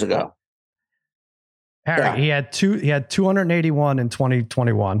 2 years ago. Harry, he had 281 in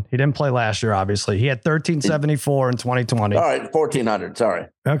 2021. He didn't play last year, obviously. He had 1,374 in 2020. All right, 1,400. Sorry.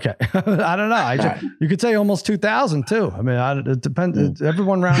 Okay. I don't know. You could say almost 2,000 too. I mean, it depends.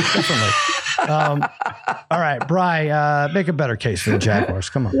 Everyone rounds differently. All right, Bri, make a better case for the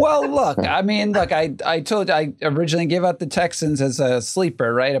Jaguars. Come on. Well, look, I told you I originally gave out the Texans as a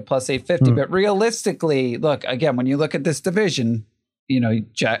sleeper, right? A plus 850. But realistically, look, again, when you look at this division,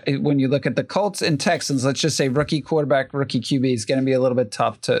 when you look at the Colts and Texans, let's just say rookie quarterback, rookie QB is going to be a little bit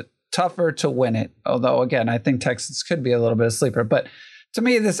tougher to win it. Although, again, I think Texans could be a little bit of sleeper. But to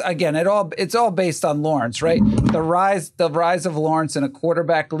me, this again, it's all based on Lawrence, right? The rise of Lawrence in a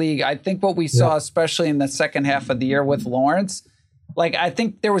quarterback league. I think what we saw, especially in the second half of the year with Lawrence, like I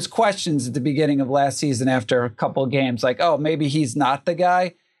think there was questions at the beginning of last season after a couple of games, like, oh, maybe he's not the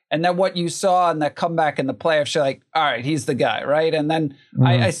guy. And then what you saw in that comeback in the playoffs, you're like, all right, he's the guy, right? And then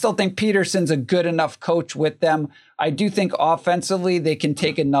I still think Peterson's a good enough coach with them. I do think offensively they can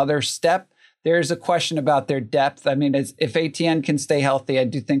take another step. There's a question about their depth. I mean, if ATN can stay healthy, I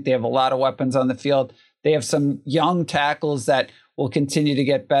do think they have a lot of weapons on the field. They have some young tackles that will continue to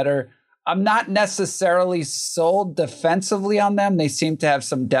get better. I'm not necessarily sold defensively on them. They seem to have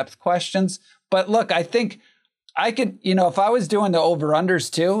some depth questions. But look, I think I could, if I was doing the over-unders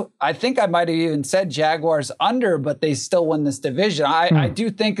too, I think I might have even said Jaguars under, but they still win this division. I do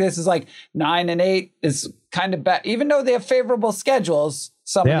think this is like 9-8 is kind of bad. Even though they have favorable schedules,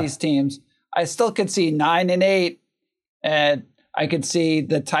 some of these teams, I still could see 9-8, and I could see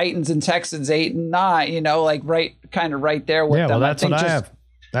the Titans and Texans 8-9, like right there with them. Well, that's what I have.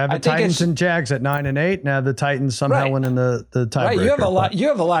 I have the Titans and Jags at 9-8, and I have the Titans somehow winning the tiebreaker. Right, you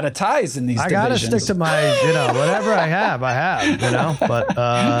have a lot of ties in these divisions. I got to stick to my, whatever I have, but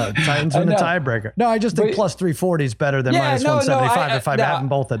Titans win the tiebreaker. No, I just think plus 340 is better than minus 175 if I have them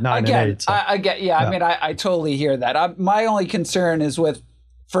both at 9 and 8. So. I get, I mean, I totally hear that. My only concern is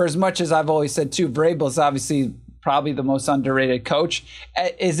for as much as I've always said too, Vrabel's obviously probably the most underrated coach.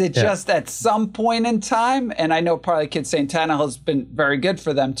 Is it just at some point in time, and I know probably kids saying Tannehill's been very good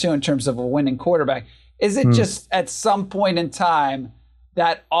for them too in terms of a winning quarterback. Is it just at some point in time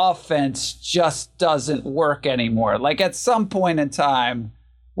that offense just doesn't work anymore? Like at some point in time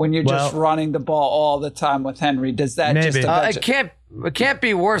when you're just running the ball all the time with Henry, does that maybe. It can't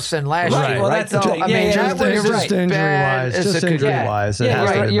be worse than last year. Well, that's the thing. Just injury-wise.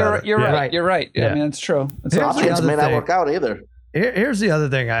 You're right. I mean, it's true. Options may not work out either. Here's the other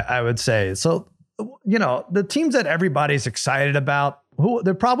thing I would say. So, the teams that everybody's excited about,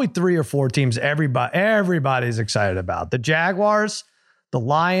 there are probably 3 or 4 teams everybody's excited about. The Jaguars, the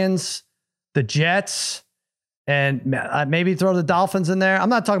Lions, the Jets, and maybe throw the Dolphins in there. I'm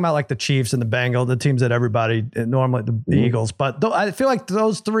not talking about like the Chiefs and the Bengals, the teams that everybody normally, the Eagles, but I feel like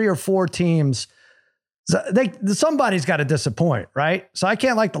those 3 or 4 teams, somebody's got to disappoint, right? So I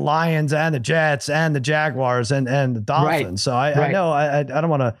can't like the Lions and the Jets and the Jaguars and the Dolphins. Right. So I know I don't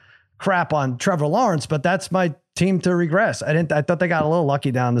want to crap on Trevor Lawrence, but that's my team to regress. I thought they got a little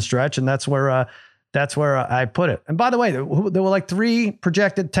lucky down the stretch, and that's where I put it. And by the way, there were like 3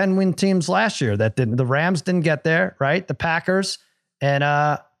 projected 10-win teams last year that didn't. The Rams didn't get there, right? The Packers and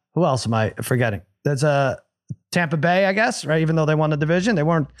who else am I forgetting? There's Tampa Bay, I guess, right? Even though they won the division, they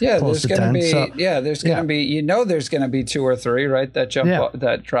weren't close to 10. There's going to be, there's going to be 2 or 3, right? That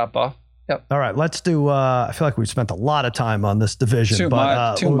that drop off. Yep. All right, let's do. I feel like we spent a lot of time on this division, too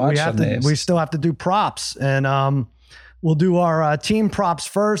much. We still have to do props, and we'll do our team props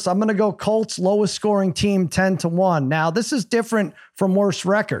first. I'm going to go Colts lowest scoring team 10-1. Now this is different from worst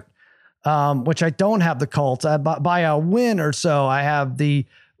record, which I don't have the Colts by a win or so. I have the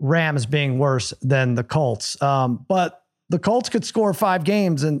Rams being worse than the Colts, but the Colts could score 5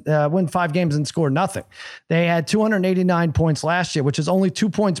 games and win 5 games and score nothing. They had 289 points last year, which is only 2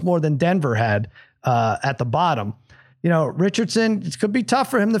 points more than Denver had at the bottom. Richardson, it could be tough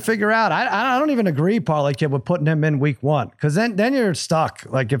for him to figure out. I don't even agree, Parlay Kid, with putting him in week 1, because then you're stuck.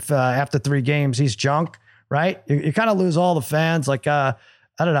 Like if after 3 games he's junk, right? You kind of lose all the fans. Like I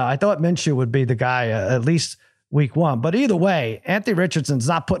don't know. I thought Minshew would be the guy at least week 1. But either way, Anthony Richardson's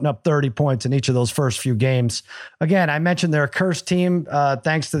not putting up 30 points in each of those first few games. Again, I mentioned they're a cursed team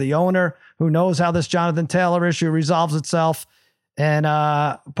thanks to the owner, who knows how this Jonathan Taylor issue resolves itself. And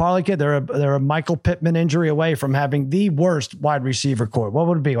Parlay Kid, they're a Michael Pittman injury away from having the worst wide receiver core. What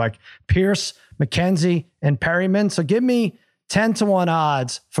would it be? Like Pierce, McKenzie, and Perryman? So give me 10-1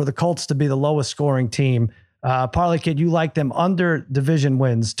 odds for the Colts to be the lowest scoring team Parlay Kid, you like them under division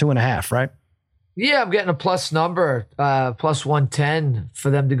wins, 2.5, right? Yeah, I'm getting a plus number, plus 110 for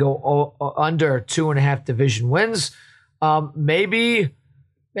them to go under 2.5 division wins. Maybe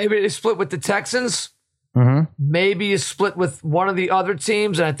they split with the Texans. Mm-hmm. Maybe you split with one of the other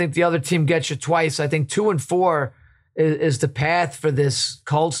teams, and I think the other team gets you twice. I think 2 and 4 is the path for this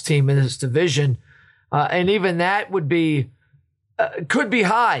Colts team in this division, and even that would be could be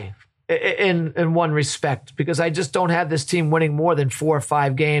high in one respect, because I just don't have this team winning more than 4 or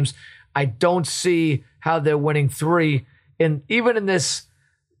 5 games. I don't see how they're winning 3, even in this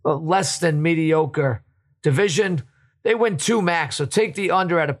less than mediocre division. They win 2 max, so take the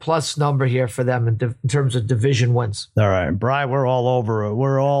under at a plus number here for them in terms of division wins. All right, Brian, we're all over it. We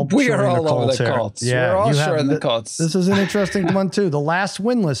are all over the Colts. Yeah, we're all shorting the Colts. This is an interesting one too. The last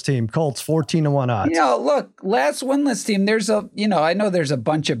winless team, Colts, 14-1 odds. Look, last winless team. I know there's a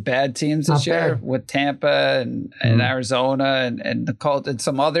bunch of bad teams this year with Tampa and Arizona and the Colts and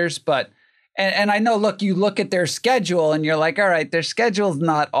some others, but and I know. Look, you look at their schedule and you're like, all right, their schedule's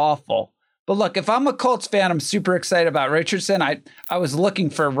not awful. But look, if I'm a Colts fan, I'm super excited about Richardson. I was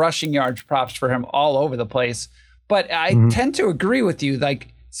looking for rushing yards props for him all over the place. But I tend to agree with you.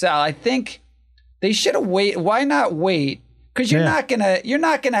 Like, Sal, I think they should have waited. Why not wait? Because you're not gonna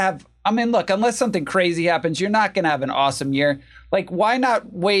have, I mean, look, unless something crazy happens, you're not gonna have an awesome year. Like, why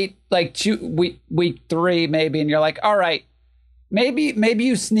not wait like week 3 maybe, and you're like, all right, maybe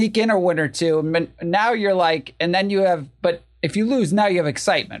you sneak in a win or two. And now you're like, and then you have, but if you lose, now you have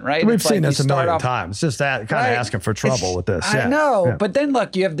excitement, right? We've seen this a million times. Just that kind of asking for trouble with this. I know, but then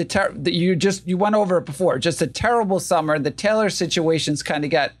look, you have you went over it before. Just a terrible summer. The Taylor situation's kind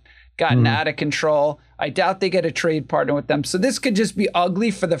of gotten out of control. I doubt they get a trade partner with them. So this could just be ugly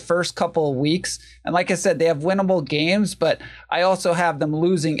for the first couple of weeks. And like I said, they have winnable games, but I also have them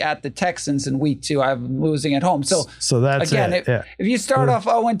losing at the Texans in week 2. I have them losing at home. So that's again, if you start off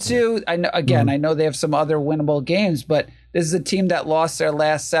 0-2, I know they have some other winnable games, but this is a team that lost their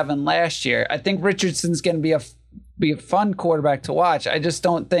last 7 last year. I think Richardson's going to be a fun quarterback to watch. I just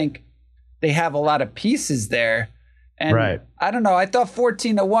don't think they have a lot of pieces there. And I don't know. I thought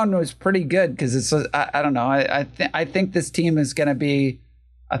 14-1 was pretty good because I don't know. I think this team is going to be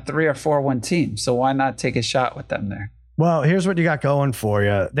a 3 or 4-1 team. So why not take a shot with them there? Well, here's what you got going for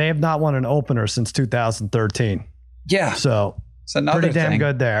you. They have not won an opener since 2013. Yeah. So it's another pretty damn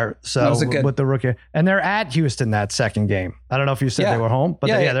good there. So with the rookie, and they're at Houston that second game. I don't know if you said they were home, but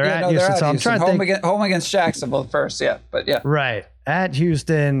they're at Houston. So I'm trying to think. Home against Jacksonville first, right at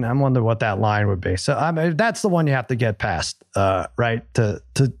Houston. I'm wondering what that line would be. So I mean, that's the one you have to get past, right? To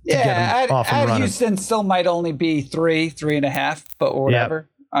get them off and running. Houston still might only be 3.5, but whatever.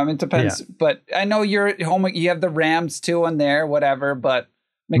 I mean, it depends. But I know you're home. You have the Rams too in there, whatever. But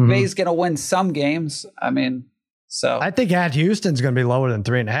McVay's going to win some games. I mean. So I think at Houston's going to be lower than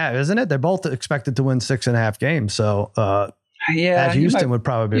 3.5, isn't it? They're both expected to win 6.5 games. So at Houston would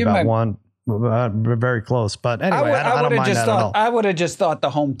probably be about 1, very close. But anyway, I don't mind that at all. I would have just thought the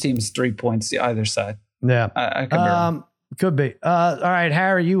home team's 3 points either side. Yeah, I could be wrong. Could be. All right,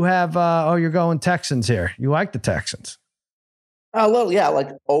 Harry, you have. You're going Texans here. You like the Texans? Like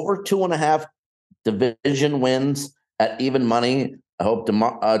over 2.5 division wins at even money. I hope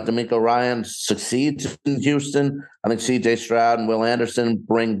D'Amico Ryan succeeds in Houston. I think C.J. Stroud and Will Anderson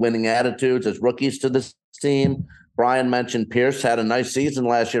bring winning attitudes as rookies to this team. Brian mentioned Pierce had a nice season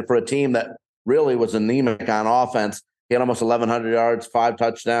last year for a team that really was anemic on offense. He had almost 1,100 yards, 5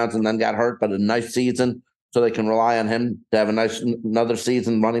 touchdowns, and then got hurt, but a nice season. So they can rely on him to have another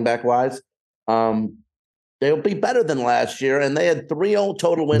season running back wise. They'll be better than last year, and they had 3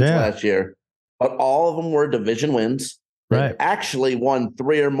 total wins last year, but all of them were division wins. They actually won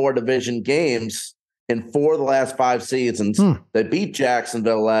 3 or more division games in 4 of the last 5 seasons. They beat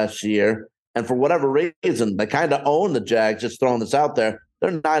Jacksonville last year. And for whatever reason, they kind of own the Jags, just throwing this out there.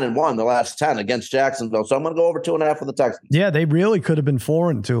 They're 9-1 the last 10 against Jacksonville. So I'm going to go over 2.5 for the Texans. Yeah, they really could have been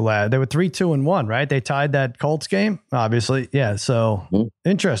 4-2 last. They were 3-2-1, right? They tied that Colts game, obviously. Yeah, so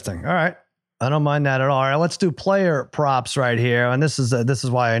interesting. All right. I don't mind that at all. All right, let's do player props right here. And this is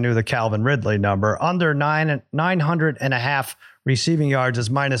why I knew the Calvin Ridley number. Under 900.5 receiving yards is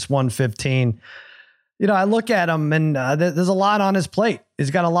 -115. I look at him and there's a lot on his plate. He's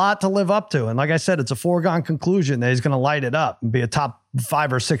got a lot to live up to. And like I said, it's a foregone conclusion that he's going to light it up and be a top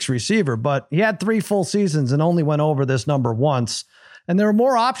 5 or 6 receiver. But he had 3 full seasons and only went over this number once. And there are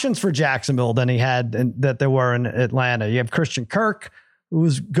more options for Jacksonville than he had that there were in Atlanta. You have Christian Kirk, who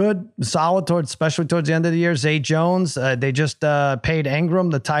was good, solid especially towards the end of the year. Zay Jones, they just paid Ingram,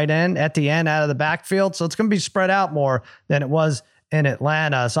 the tight end, Etienne out of the backfield. So it's going to be spread out more than it was in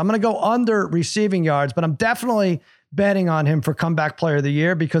Atlanta. So I'm going to go under receiving yards, but I'm definitely betting on him for comeback player of the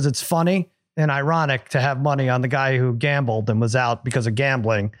year because it's funny and ironic to have money on the guy who gambled and was out because of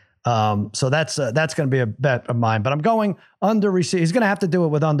gambling. So that's going to be a bet of mine, but I'm going under receive. He's going to have to do it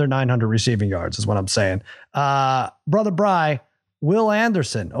with under 900 receiving yards is what I'm saying. Brother Bry, Will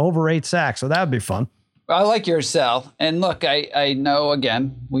Anderson over 8 sacks. So that would be fun. I like your sell. And look, I know,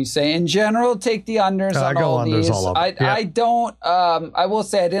 again, we say in general, take the unders on all these. I don't, I will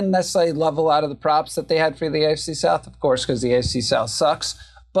say I didn't necessarily love a lot of the props that they had for the AFC South, of course, because the AFC South sucks.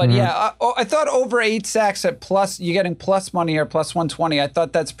 But yeah, I thought over 8 sacks at plus, you're getting plus money here, plus 120. I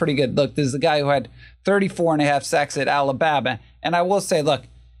thought that's pretty good. Look, this is the guy who had 34.5 sacks at Alabama. And I will say, look,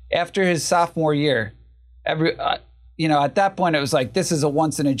 after his sophomore year, at that point, it was like, this is a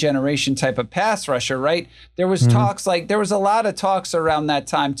once in a generation type of pass rusher, right? There was talks, like there was a lot of talks around that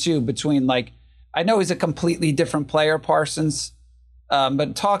time too, between like, I know he's a completely different player, Parsons,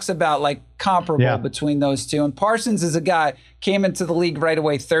 but talks about like comparable between those two. And Parsons is a guy, came into the league right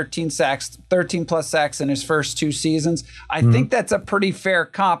away, 13 plus sacks in his first 2 seasons. I think that's a pretty fair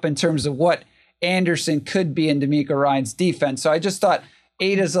comp in terms of what Anderson could be in D'Amico Ryan's defense. So I just thought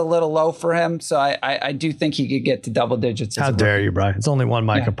 8 is a little low for him, so I do think he could get to double digits. How dare you, Brian? It's only one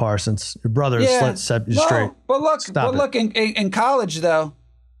Micah Parsons. Your brother has set you straight. But look, in college though,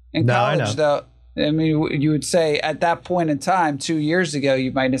 I mean, you would say at that point in time, 2 years ago,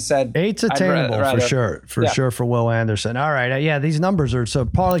 you might have said 8's attainable for sure for Will Anderson. All right, these numbers are so.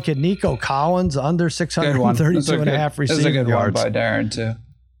 Parlay kid Nico Collins under 632.5 receiving yards. One by Darren too.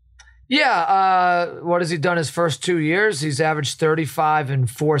 Yeah, what has he done his first 2 years? He's averaged 35 and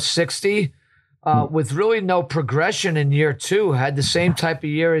 460 with really no progression in year 2. Had the same type of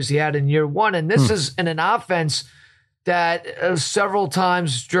year as he had in year 1. And this is in an offense that several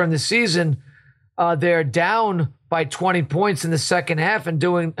times during the season, they're down by 20 points in the second half and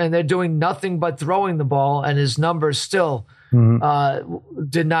they're doing nothing but throwing the ball. And his numbers still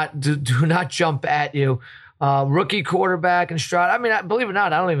do not jump at you. Rookie quarterback and Stroud. I mean, believe it or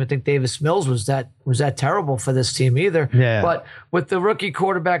not, I don't even think Davis Mills was that terrible for this team either. Yeah. But with the rookie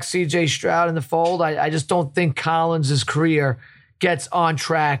quarterback CJ Stroud in the fold, I just don't think Collins' career gets on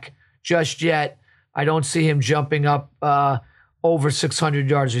track just yet. I don't see him jumping up over 600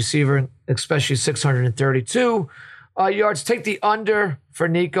 yards receiver, especially 632 yards. Take the under for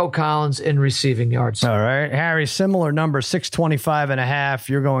Nico Collins in receiving yards. All right. Harry, similar number, 625.5.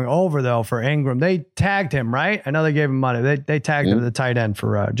 You're going over, though, for Ingram. They tagged him, right? I know they gave him money. They tagged him the tight end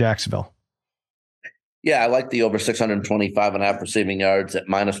for Jacksonville. Yeah, I like the over 625.5 receiving yards at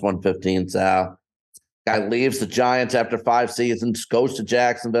minus 115, Sal. Guy leaves the Giants after 5 seasons, goes to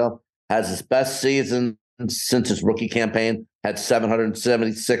Jacksonville, has his best season since his rookie campaign, had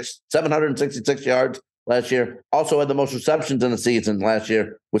 766 yards last year. Also had the most receptions in the season last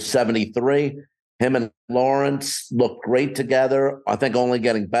year with 73. Him and Lawrence look great together. I think only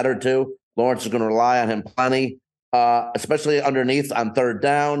getting better too. Lawrence is going to rely on him plenty, especially underneath on third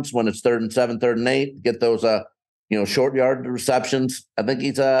downs when it's 3rd and 7, 3rd and 8. Get those short yard receptions. I think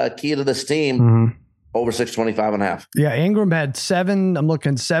he's a key to this team. Over 625.5. Yeah, Ingram had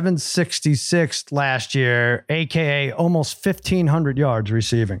 766 last year, aka almost 1,500 yards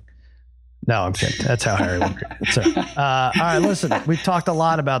receiving. No, I'm kidding. That's how Harry would. All right, listen, we've talked a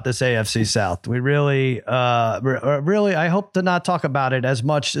lot about this AFC South. We really, I hope to not talk about it as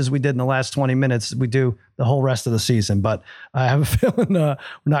much as we did in the last 20 minutes. We do the whole rest of the season, but I have a feeling we're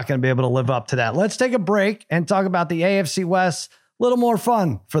not going to be able to live up to that. Let's take a break and talk about the AFC West. A little more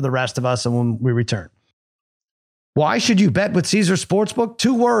fun for the rest of us, and when we return. Why should you bet with Caesars Sportsbook?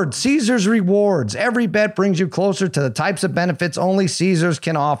 2 words, Caesars Rewards. Every bet brings you closer to the types of benefits only Caesars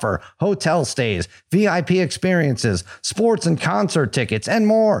can offer. Hotel stays, VIP experiences, sports and concert tickets, and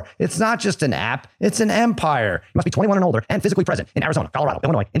more. It's not just an app, it's an empire. You must be 21 and older and physically present in Arizona, Colorado,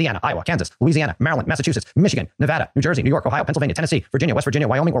 Illinois, Indiana, Iowa, Kansas, Louisiana, Maryland, Massachusetts, Michigan, Nevada, New Jersey, New York, Ohio, Pennsylvania, Tennessee, Virginia, West Virginia,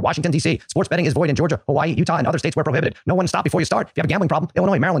 Wyoming, or Washington, D.C. Sports betting is void in Georgia, Hawaii, Utah, and other states where prohibited. Know when to stop before you start. If you have a gambling problem,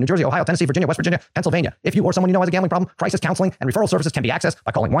 Illinois, Maryland, New Jersey, Ohio, Tennessee, Virginia, West Virginia, Pennsylvania. If you or someone you know has a gambling problem, crisis counseling and referral services can be accessed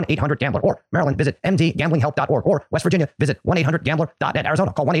by calling 1-800-GAMBLER. Or Maryland, visit mdgamblinghelp.org. Or West Virginia, visit 1-800-GAMBLER.net.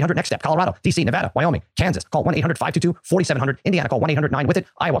 Arizona, call 1-800-NEXT-STEP. Colorado, D.C., Nevada, Wyoming, Kansas, call 1-800-522-4700. Indiana, call 1-800-9-WITH-IT.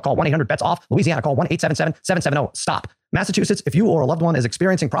 Iowa, call 1-800-BETS-OFF. Louisiana, call 1-877-770-STOP. Massachusetts, if you or a loved one is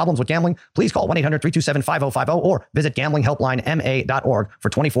experiencing problems with gambling, please call 1-800-327-5050 or visit gamblinghelplinema.org for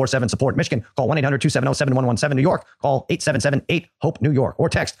 24/7 support. Michigan, call 1-800-270-7117. New York, call 877-8-HOPE-NEW YORK or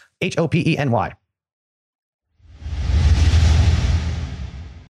text HOPENY.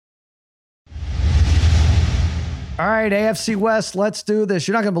 All right, AFC West, let's do this.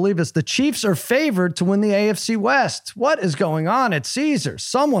 You're not going to believe this. The Chiefs are favored to win the AFC West. What is going on at Caesars?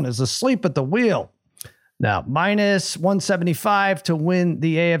 Someone is asleep at the wheel. Now, minus 175 to win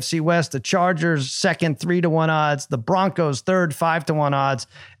the AFC West. The Chargers, second, 3-1 odds. The Broncos, third, 5-1 odds.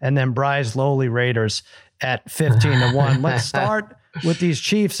 And then Bry's lowly Raiders at 15-1. Let's start with these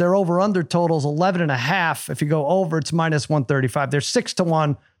Chiefs. Their over-under totals 11.5. If you go over, it's minus 135. They're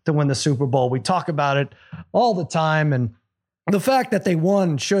 6-1 to win the Super Bowl. We talk about it all the time. And the fact that they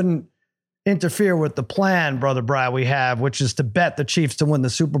won shouldn't interfere with the plan, Brother Bry, we have, which is to bet the Chiefs to win the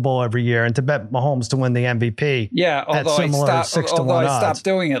Super Bowl every year and to bet Mahomes to win the MVP. Yeah, although I stopped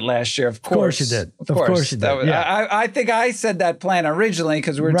doing it last year, of course. Of course you did. Of course you did. I think I said that plan originally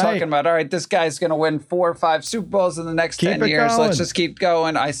because we were talking about, all right, this guy's going to win 4 or 5 Super Bowls in the next 10 years. Let's just keep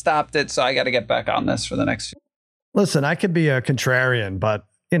going. I stopped it, so I got to get back on this for the next few. Listen, I could be a contrarian, but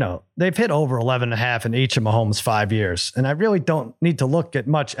they've hit over 11.5 in each of Mahomes' 5 years. And I really don't need to look at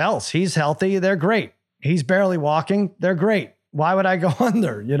much else. He's healthy. They're great. He's barely walking. They're great. Why would I go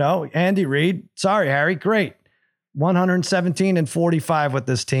under? Andy Reid. Sorry, Harry. Great. 117-45 with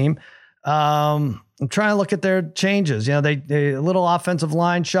this team. I'm trying to look at their changes. They little offensive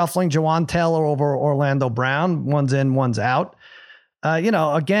line shuffling. Jawan Taylor over Orlando Brown. One's in, one's out.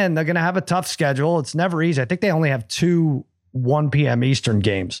 Again, they're going to have a tough schedule. It's never easy. I think they only have 2 1 p.m. Eastern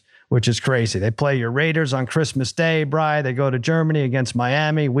games, which is crazy. They play your Raiders on Christmas Day, Bri. They go to Germany against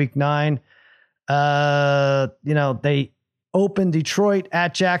Miami, week 9. They open Detroit,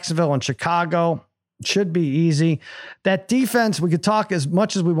 at Jacksonville, and Chicago. Should be easy. That defense, we could talk as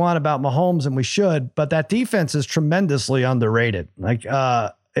much as we want about Mahomes, and we should, but that defense is tremendously underrated.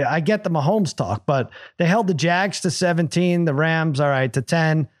 I get the Mahomes talk, but they held the Jags to 17, the Rams, to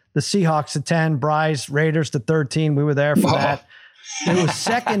 10. The Seahawks to 10, Bry's Raiders to 13. We were there for that. It was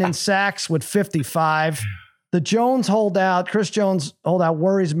second in sacks with 55. The Jones holdout, Chris Jones holdout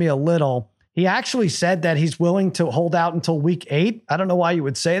worries me a little. He actually said that he's willing to hold out until week 8. I don't know why you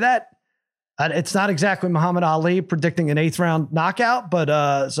would say that. It's not exactly Muhammad Ali predicting an 8th round knockout,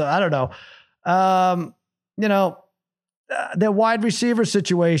 but so I don't know. Their wide receiver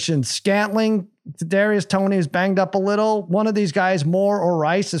situation, Scantling, Darius Toney is banged up a little. One of these guys, Moore or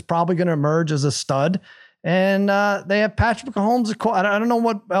Rice, is probably going to emerge as a stud. And they have Patrick Mahomes. I don't know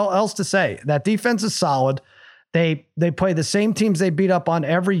what else to say. That defense is solid. They play the same teams they beat up on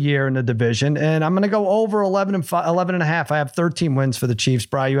every year in the division. And I'm going to go over 11.5. I have 13 wins for the Chiefs.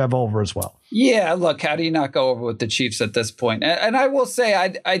 Bri, you have over as well. Yeah, look, how do you not go over with the Chiefs at this point? And I will say,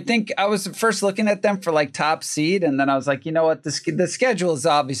 I think I was first looking at them for top seed. And then I was like, you know what? The schedule is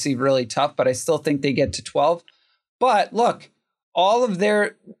obviously really tough, but I still think they get to 12. But look, all of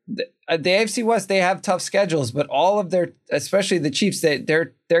the AFC West, they have tough schedules, but all of their, especially the Chiefs,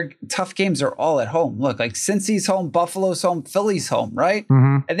 their tough games are all at home. Look, Cincy's home, Buffalo's home, Philly's home, right?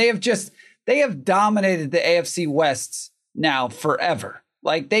 Mm-hmm. And they have dominated the AFC West now forever.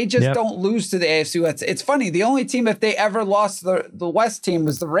 They just don't lose to the AFC West. It's funny. The only team, if they ever lost the West team,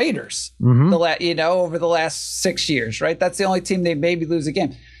 was the Raiders. Mm-hmm. Over the last 6 years, right? That's the only team they maybe lose a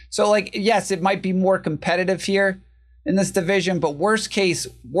game. So yes, it might be more competitive here in this division, but worst case,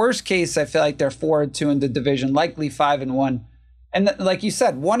 I feel like they're 4-2 in the division, likely 5-1. And like you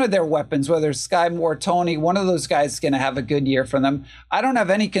said, one of their weapons, whether it's Sky Moore, Tony, one of those guys is going to have a good year for them. I don't have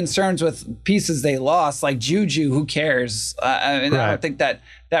any concerns with pieces they lost, like Juju. Who cares? I don't think that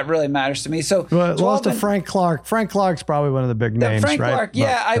really matters to me. So lost to Frank Clark. Frank Clark's probably one of the big names, Frank right? Clark,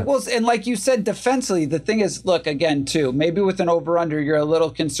 yeah, I will. And like you said, defensively, the thing is, look, again, too, maybe with an over-under, you're a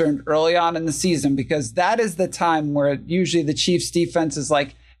little concerned early on in the season because that is the time where usually the Chiefs defense is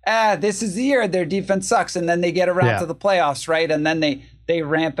this is the year their defense sucks, and then they get around to the playoffs, right? And then they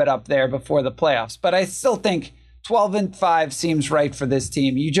ramp it up there before the playoffs. But I still think 12-5 seems right for this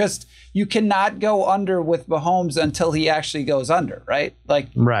team. You cannot go under with Mahomes until he actually goes under, right?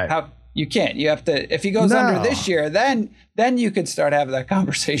 How you can't. You have to. If he goes under this year, then you could start having that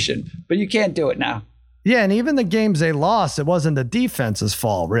conversation. But you can't do it now. Yeah, and even the games they lost, it wasn't the defense's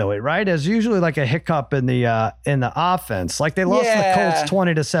fault, really, right? It's usually a hiccup in the offense. They lost the Colts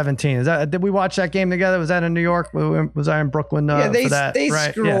 20-17. Did we watch that game together? Was that in New York? Was I in Brooklyn for that?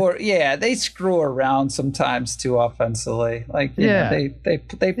 They screw around sometimes too offensively. They play.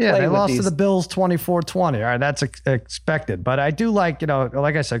 They lost to the Bills 24-20. All right, that's expected. But I do like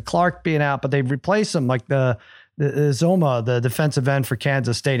I said, Clark being out, but they replaced him Zoma, the defensive end for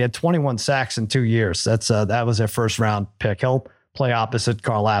Kansas State, had 21 sacks in 2 years. That was their first round pick. He'll play opposite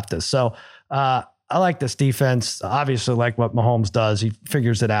Karlaftis. So I like this defense. Obviously, like what Mahomes does, he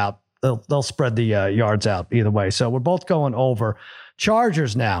figures it out. They'll spread the yards out either way. So we're both going over.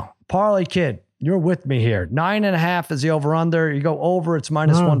 Chargers now. Parlay Kid, you're with me here. 9.5 is the over-under. You go over, it's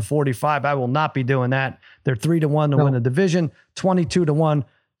minus 145. I will not be doing that. They're 3-1 to win the division, 22-1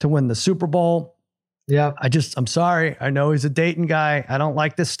 to win the Super Bowl. Yeah. I'm sorry. I know he's a Dayton guy. I don't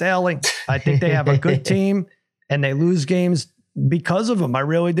like this Staley. I think they have a good team and they lose games because of him. I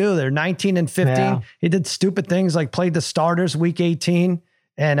really do. They're 19-15. Yeah. He did stupid things like played the starters week 18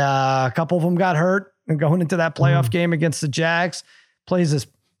 and a couple of them got hurt and going into that playoff game against the Jags. Plays this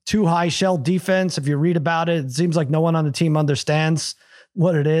too high shell defense. If you read about it, it seems like no one on the team understands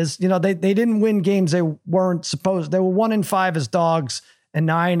what it is. You know, they didn't win games they weren't supposed. They were 1-5 as dogs and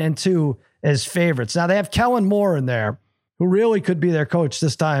 9-2 as favorites. Now they have Kellen Moore in there, who really could be their coach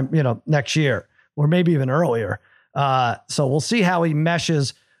this time, you know, next year or maybe even earlier. So we'll see how he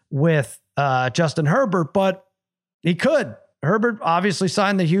meshes with Justin Herbert, but he could. Herbert obviously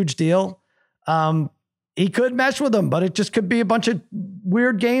signed the huge deal. He could mesh with them, but it just could be a bunch of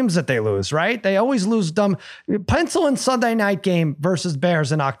weird games that they lose, right? They always lose dumb. Pencil in Sunday night game versus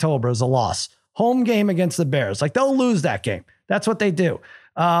Bears in October is a loss. Home game against the Bears. Like they'll lose that game. That's what they do.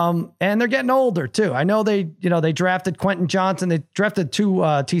 And they're getting older too. I know they drafted Quentin Johnson. They drafted 2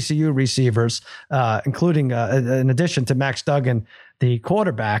 TCU receivers, including in addition to Max Duggan, the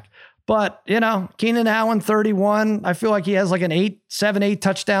quarterback. But, you know, Keenan Allen, 31. I feel like he has like an 7-8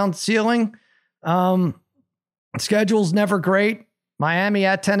 touchdown ceiling. Schedule's never great. Miami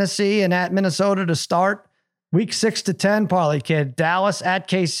at Tennessee and at Minnesota to start. Week 6 to 10, parlay kid. Dallas at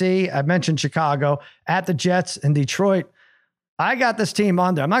KC. I mentioned Chicago at the Jets and Detroit. I got this team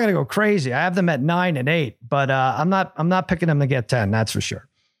under. I'm not going to go crazy. I have them at 9 and 8, but I'm not picking them to get 10. That's for sure.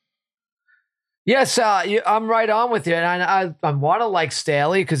 Yes, I'm right on with you, and I want to like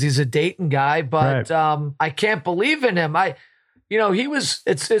Staley because he's a Dayton guy, but right. I can't believe in him.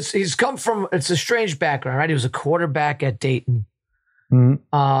 He's come from, it's a strange background, right? He was a quarterback at Dayton. And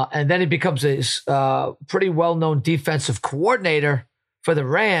then he becomes a pretty well-known defensive coordinator for the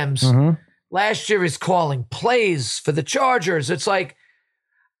Rams. Last year, he's calling plays for the Chargers. It's like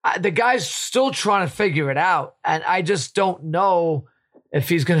the guy's still trying to figure it out. And I just don't know if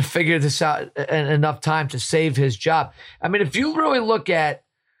he's going to figure this out in enough time to save his job. I mean, if you really look at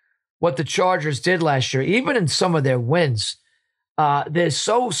what the Chargers did last year, even in some of their wins,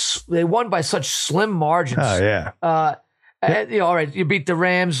 they won by such slim margins. Oh, yeah. All right, you beat the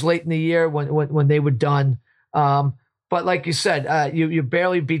Rams late in the year when they were done. But like you said, you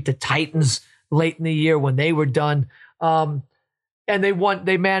barely beat the Titans late in the year when they were done. And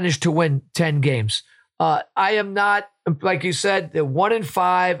they managed to win 10 games. I am not, like you said, they're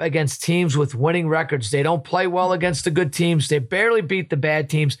 1-5 against teams with winning records. They don't play well against the good teams. They barely beat the bad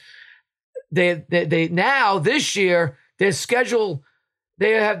teams. They now this year, their schedule,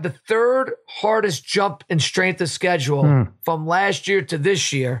 they have the 3rd hardest jump in strength of schedule from last year to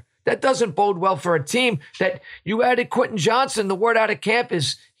this year. That doesn't bode well for a team that you added Quentin Johnson. The word out of camp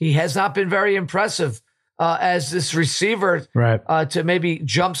is he has not been very impressive as this receiver to maybe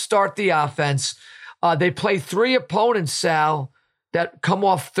jumpstart the offense. They play 3 opponents, Sal, that come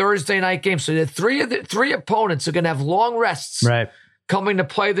off Thursday night games. So the three opponents are going to have long rests coming to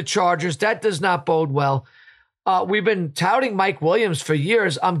play the Chargers. That does not bode well. We've been touting Mike Williams for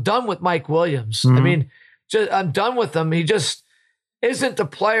years. I'm done with Mike Williams. I mean, I'm done with him. He just isn't the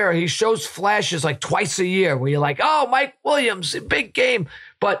player. He shows flashes like twice a year where you're like, oh, Mike Williams, big game.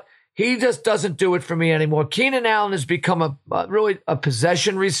 But he just doesn't do it for me anymore. Keenan Allen has become really a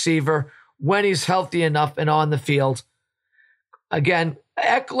possession receiver when he's healthy enough and on the field. Again,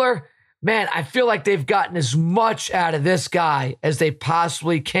 Eckler, man, I feel like they've gotten as much out of this guy as they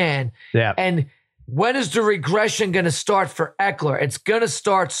possibly can. Yeah. And when is the regression going to start for Eckler? It's going to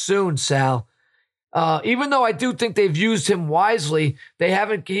start soon, Sal. Even though I do think they've used him wisely,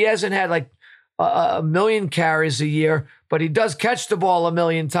 he hasn't had like a million carries a year, but he does catch the ball a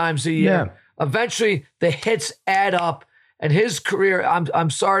million times a year. Yeah. Eventually, the hits add up, and his career, I'm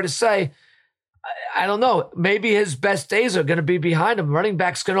sorry to say, I don't know, maybe his best days are going to be behind him. Running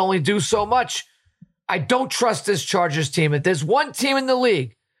backs can only do so much. I don't trust this Chargers team. If there's one team in the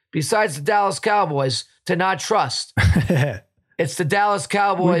league besides the Dallas Cowboys to not trust, it's the Dallas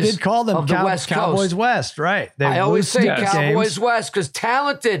Cowboys. We did call them of the West Cowboys Coast. West, right? I always say Cowboys West because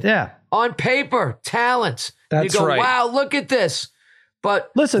talented. Yeah. On paper, talent. That's you go, right. Wow, look at this.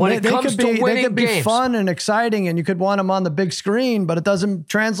 But listen, when it comes to winning they could be games, fun and exciting, and you could want them on the big screen, but it doesn't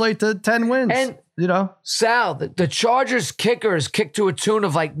translate to 10 wins. And you know, Sal, the Chargers kickers kicked to a tune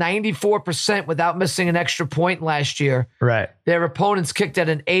of like 94% without missing an extra point last year. Right. Their opponents kicked at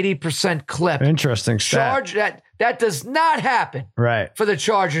an 80% clip. Interesting stat. That does not happen right for the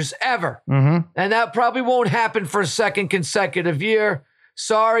Chargers ever. And that probably won't happen for a second consecutive year.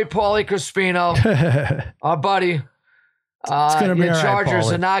 Sorry, Paulie Crispino, our buddy. The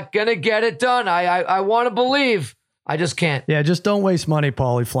Chargers are not going to get it done. I want to believe. I just can't. Yeah, just don't waste money,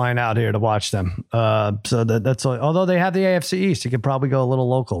 Paulie, flying out here to watch them. So that's all. Although they have the AFC East, you could probably go a little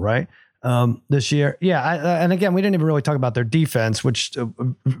local, right? This year. Yeah. And again, we didn't even really talk about their defense, which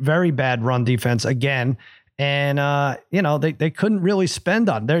very bad run defense again. And, they couldn't really spend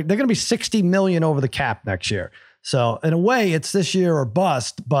on. They're going to be $60 million over the cap next year. So in a way, it's this year or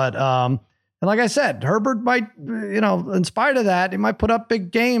bust. But and like I said, Herbert might, in spite of that, he might put up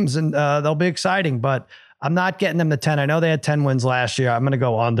big games and they'll be exciting. But I'm not getting them to 10. I know they had 10 wins last year. I'm going to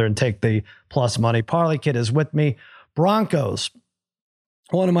go under and take the plus money. Parlay Kid is with me. Broncos,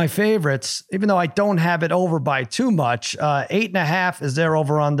 one of my favorites, even though I don't have it over by too much. 8.5 is their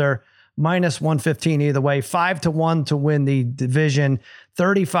over under. Minus 115 either way. 5-1 to win the division.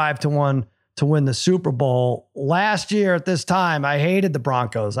 35-1 to win the Super Bowl. Last year at this time, I hated the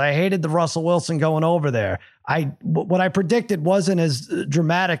Broncos. I hated the Russell Wilson going over there. What I predicted wasn't as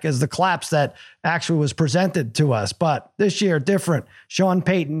dramatic as the collapse that actually was presented to us. But this year, different. Sean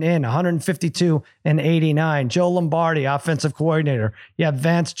Payton in 152 and 89. Joe Lombardi, offensive coordinator. You have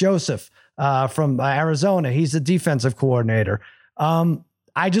Vance Joseph from Arizona. He's the defensive coordinator.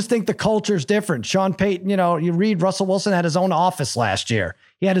 I just think the culture is different. Sean Payton, you read Russell Wilson had his own office last year.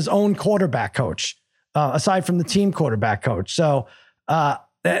 He had his own quarterback coach, aside from the team quarterback coach. So that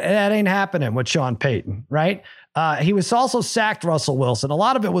ain't happening with Sean Payton, right? He was also sacked, Russell Wilson. A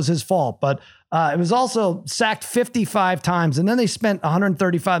lot of it was his fault, but it was also sacked 55 times. And then they spent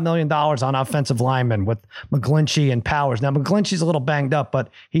 $135 million on offensive linemen with McGlinchey and Powers. Now, McGlinchey's a little banged up, but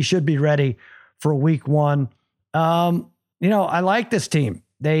he should be ready for week 1. I like this team.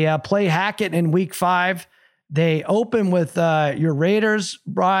 They play Hackett in week 5. They open with your Raiders,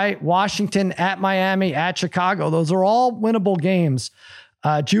 Washington, at Miami, at Chicago. Those are all winnable games.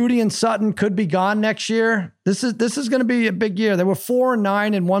 Judy and Sutton could be gone next year. This is going to be a big year. They were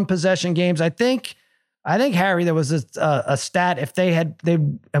 4-9 in one possession games. I think Harry, there was a stat if they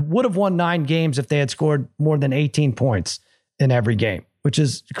would have won 9 games if they had scored more than 18 points in every game, which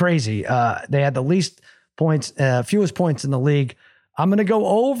is crazy. They had the least points, fewest points in the league. I'm going to go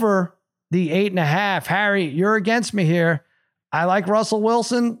over the 8.5. Harry, you're against me here. I like Russell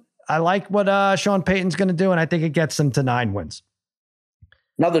Wilson. I like what Sean Payton's going to do, and I think it gets them to 9 wins.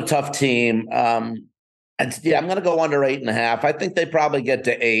 Another tough team. I'm going to go under 8.5. I think they probably get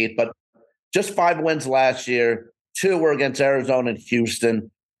to 8, but just 5 wins last year. 2 were against Arizona and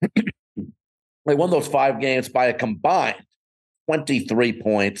Houston. They won those 5 games by a combined 23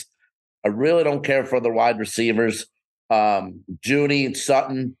 points. I really don't care for the wide receivers. Judy and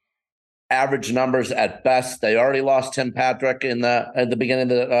Sutton, average numbers at best. They already lost Tim Patrick at the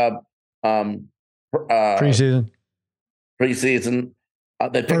beginning of the preseason.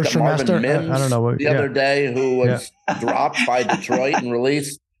 They picked up Marvin Mims other day, who was dropped by Detroit and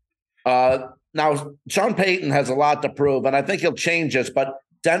released. Now, Sean Payton has a lot to prove, and I think he'll change this. But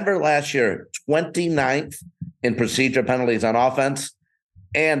Denver last year, 29th in procedure penalties on offense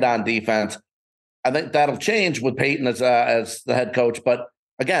and on defense. I think that'll change with Payton as the head coach. But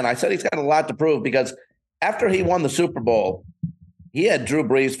again, I said he's got a lot to prove because after he won the Super Bowl, he had Drew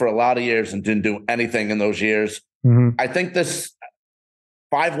Brees for a lot of years and didn't do anything in those years. Mm-hmm. I think this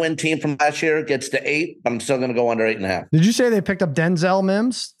 5-win team from last year gets to 8, but I'm still going to go under 8.5. Did you say they picked up Denzel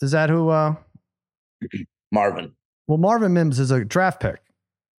Mims? Is that who? Marvin. Well, Marvin Mims is a draft pick.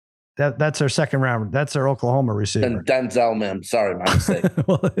 That's their second round. That's their Oklahoma receiver. And Denzel Mims. Sorry, my mistake.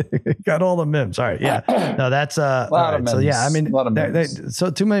 Well, got all the Mims. All right. Yeah. No, that's a lot of Mims. So yeah, I mean, a lot of Mims. So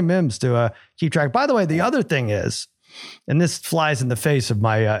too many Mims to keep track. By the way, the other thing is, and this flies in the face of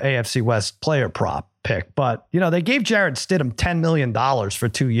my AFC West player prop pick, but they gave Jarrett Stidham $10 million for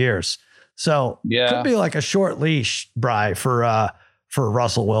 2 years. So could be like a short leash, Bri, for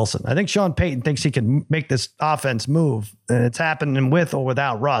Russell Wilson. I think Sean Payton thinks he can make this offense move, and it's happening with or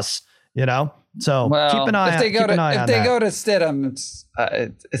without Russ. So keep an eye. If they go to Stidham,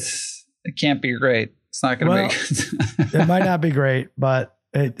 it can't be great. It's not going to be. It might not be great, but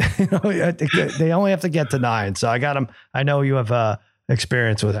I think they only have to get to 9. So I got him. I know you have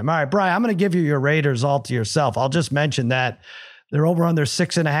experience with him. All right, Brian, I'm going to give you your Raiders all to yourself. I'll just mention that they're over under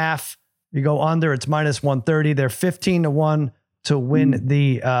 6.5. You go under, it's minus 130. They're 15-1 to win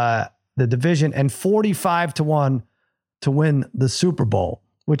the division and 45-1 to win the Super Bowl,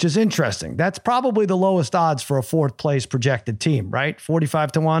 which is interesting. That's probably the lowest odds for a 4th place projected team, right?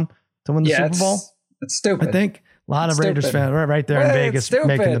 45-1 to win the Super Bowl. It's stupid. I think a lot of Raiders fans right there in Vegas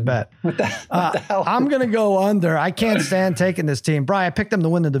making the bet. What the hell? I'm going to go under. I can't stand taking this team. Brian, I picked them to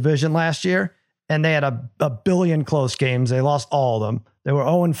win the division last year, and they had a billion close games. They lost all of them. They were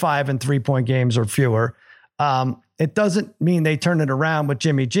 0-5 in 3-point games or fewer. It doesn't mean they turn it around with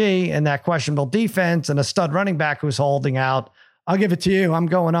Jimmy G and that questionable defense and a stud running back who's holding out. I'll give it to you. I'm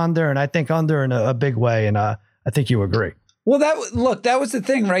going under, and I think under in a big way. And I think you agree. Well, that was the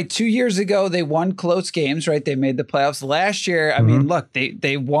thing, right? 2 years ago, they won close games, right? They made the playoffs. Last year, I mean, look,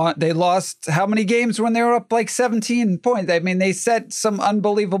 they lost how many games when they were up like 17 points? I mean, they set some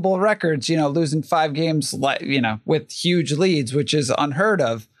unbelievable records, losing 5 games, with huge leads, which is unheard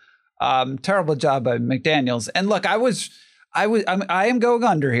of. Terrible job by McDaniels. And look, I am going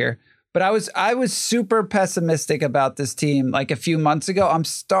under here. But I was super pessimistic about this team like a few months ago. I'm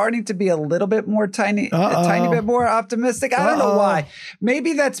starting to be a little bit more a tiny bit more optimistic. I don't know why.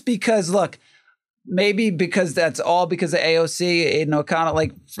 Maybe that's because that's all because of AOC, Aiden O'Connell.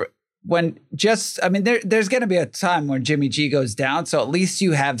 There's going to be a time when Jimmy G goes down, so at least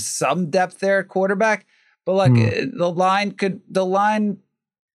you have some depth there at quarterback. But the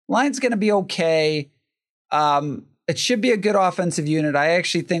line's going to be okay. It should be a good offensive unit. I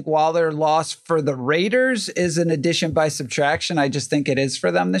actually think while their loss for the Raiders is an addition by subtraction, I just think it is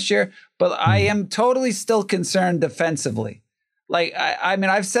for them this year. But I am totally still concerned defensively.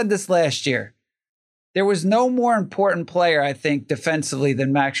 I've said this last year. There was no more important player, I think, defensively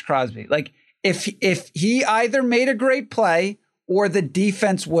than Max Crosby. If he either made a great play or the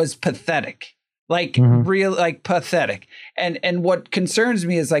defense was pathetic. Pathetic. And what concerns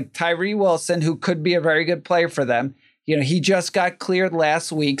me is Tyree Wilson, who could be a very good player for them. He just got cleared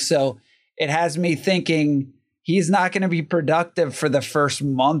last week. So it has me thinking he's not going to be productive for the first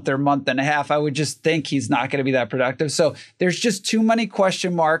month or month and a half. I would just think he's not going to be that productive. So there's just too many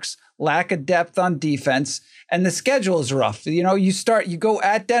question marks, lack of depth on defense, and the schedule is rough. You go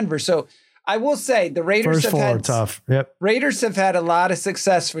at Denver. So I will say the Raiders tough. Yep. Raiders have had a lot of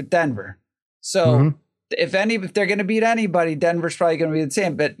success with Denver. So if they're going to beat anybody, Denver's probably going to be the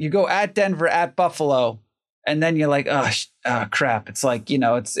same. But you go at Denver, at Buffalo, and then you're like, oh crap! It's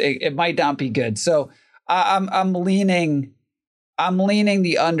it might not be good. So I'm leaning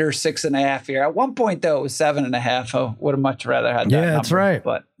the under 6.5 here. At one point though, it was 7.5. I would have much rather had that. Yeah, that's right.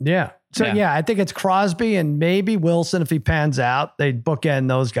 But yeah. So yeah, I think it's Crosby and maybe Wilson if he pans out. They bookend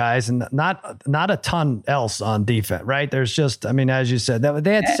those guys and not a ton else on defense, right? There's just, as you said,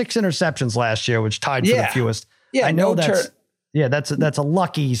 they had 6 interceptions last year, which tied for the fewest. Yeah, I know that's a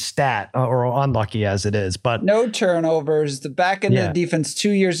lucky stat or unlucky as it is, but no turnovers. The back end of the defense 2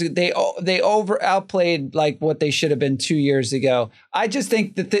 years ago, they outplayed what they should have been 2 years ago. I just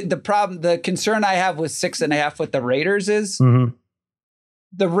think that the concern I have with 6.5 with the Raiders is.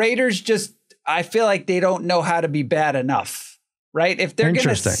 The Raiders I feel like they don't know how to be bad enough, right? If they're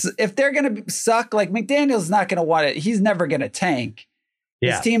gonna suck, McDaniel's not gonna want it. He's never gonna tank.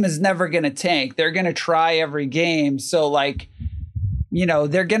 His team is never gonna tank. They're gonna try every game. So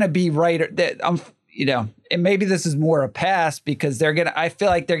they're gonna be right. And maybe this is more a pass because I feel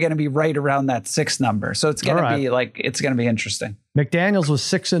like they're gonna be right around that 6 number. So it's gonna be it's gonna be interesting. McDaniel's was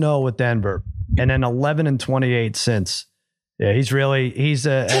 6-0 with Denver, and then 11-28 since. Yeah, he's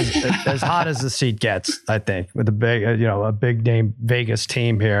as hot as the seat gets, I think, with a big name Vegas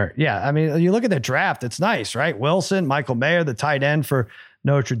team here. Yeah, you look at the draft, it's nice, right? Wilson, Michael Mayer, the tight end for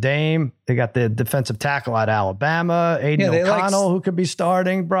Notre Dame. They got the defensive tackle at Alabama, Aiden O'Connell, who could be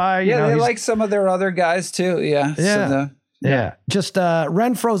starting, Brian. Yeah, they like some of their other guys too. Yeah. Yeah. Just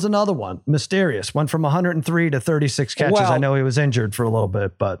Renfro's another one. Mysterious. Went from 103 to 36 catches. I know he was injured for a little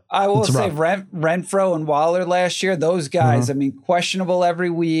bit, but I will say Renfro and Waller last year, those guys, questionable every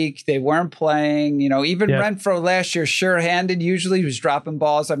week. They weren't playing. Even Renfro last year, sure-handed. Usually he was dropping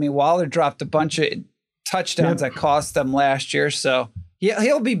balls. Waller dropped a bunch of touchdowns that cost them last year. So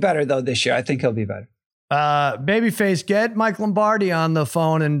he'll be better though this year. I think he'll be better. Babyface, get Mike Lombardi on the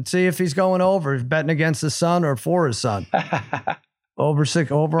phone and see if he's going over. He's betting against his son or for his son. Over under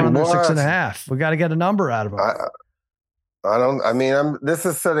 6.5. We got to get a number out of him. This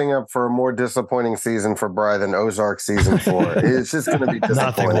is setting up for a more disappointing season for Bry than Ozark season 4. It's just going to be disappointing.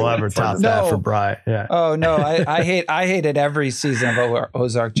 Nothing will ever top that for Bry. Yeah. Oh no, I hated every season of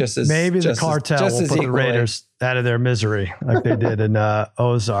Ozark just as maybe the cartel will put the Raiders out of their misery like they did in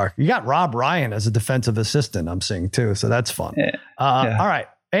Ozark. You got Rob Ryan as a defensive assistant, I'm seeing too, so that's fun. All right.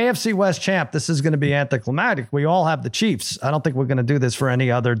 AFC West champ, this is going to be anticlimactic. We all have the Chiefs. I don't think we're going to do this for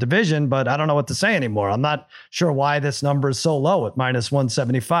any other division, but I don't know what to say anymore. I'm not sure why this number is so low at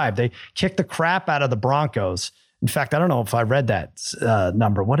 -175. They kicked the crap out of the Broncos. In fact, I don't know if I read that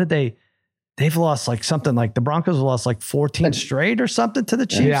number. What did they've lost something like the Broncos lost 14 straight or something to the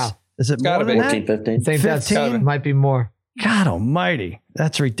Chiefs. Yeah. Is it more than 14, that? 15. I think 15? Might be more. God almighty.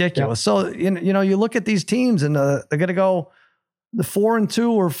 That's ridiculous. Yep. So, you look at these teams and they're going to go the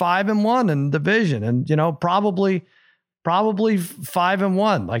 4-2 or 5-1 in the division, and probably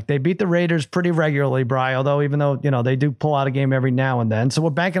 5-1. Like, they beat the Raiders pretty regularly, Bri. Although even though they do pull out a game every now and then, so we're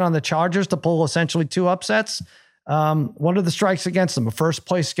banking on the Chargers to pull essentially 2 upsets. What are the strikes against them? A first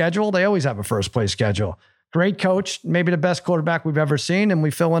place schedule? They always have a first place schedule. Great coach, maybe the best quarterback we've ever seen, and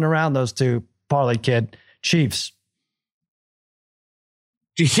we fill in around those two. Parlay Kid, Chiefs.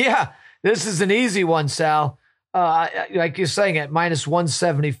 Yeah, this is an easy one, Sal. Like you're saying, at minus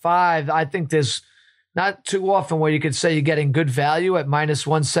 175, I think there's not too often where you could say you're getting good value at minus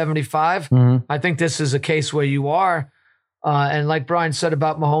 175. Mm-hmm. I think this is a case where you are. And like Brian said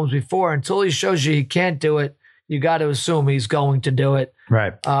about Mahomes before, until he shows you he can't do it, you got to assume he's going to do it.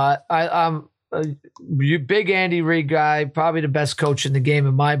 Right. I'm a big Andy Reid guy, probably the best coach in the game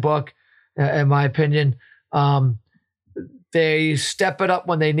in my book, in my opinion. They step it up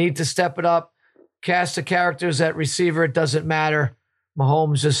when they need to step it up. Cast the characters at receiver, it doesn't matter.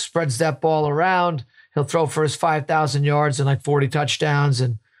 Mahomes just spreads that ball around. He'll throw for his 5,000 yards and like 40 touchdowns,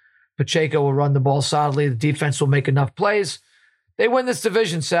 and Pacheco will run the ball solidly. The defense will make enough plays. They win this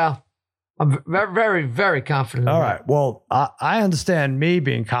division, Sal. I'm very, very, very confident. All right. Well, I understand me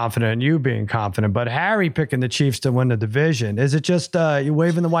being confident and you being confident, but Harry picking the Chiefs to win the division. Is it just you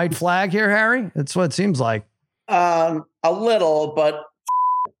waving the white flag here, Harry? That's what it seems like. A little, but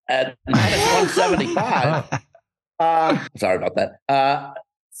at minus 175. Sorry about that.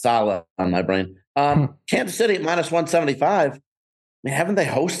 Solid on my brain. Kansas City at minus 175. I mean, haven't they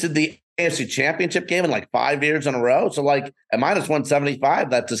hosted the AFC Championship game in like 5 years in a row? So like at minus 175,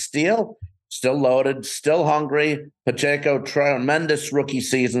 that's a steal. Still loaded, still hungry. Pacheco, tremendous rookie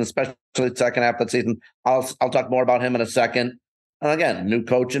season, especially the second half of the season. I'll talk more about him in a second. And again, new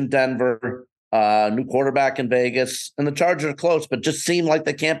coach in Denver, new quarterback in Vegas, and the Chargers are close, but just seem like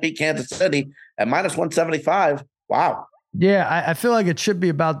they can't beat Kansas City at minus 175. Wow. Yeah, I feel like it should be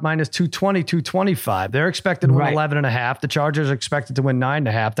about minus 220, 225. They're expected to win 11.5. The Chargers are expected to win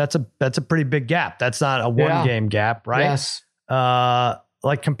 9.5. That's a pretty big gap. That's not a one-game gap, right? Yes.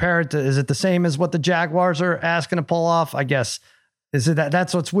 Like compare it to, is it the same as what the Jaguars are asking to pull off? I guess. Is it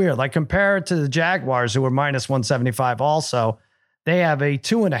that's what's weird. Like compare it to the Jaguars, who are minus 175 also. They have a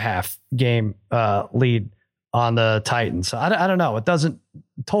 2.5 game lead on the Titans. I don't know. It doesn't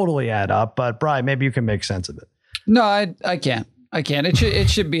totally add up, but Brian, maybe you can make sense of it. No, I can't. It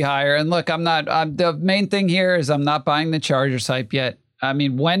should be higher. And look, the main thing here is I'm not buying the Chargers hype yet. I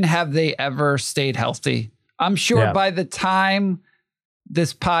mean, when have they ever stayed healthy? I'm sure by the time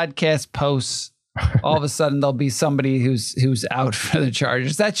this podcast posts, all of a sudden there'll be somebody who's out for the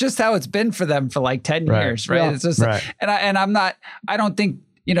Chargers. That's just how it's been for them for like 10 years, right? Yeah. It's just, I don't think,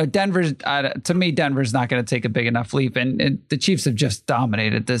 Denver's, to me, Denver's not going to take a big enough leap. And the Chiefs have just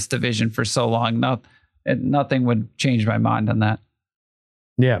dominated this division for so long. Nothing would change my mind on that.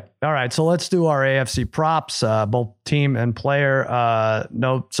 Yeah. All right. So let's do our AFC props, both team and player.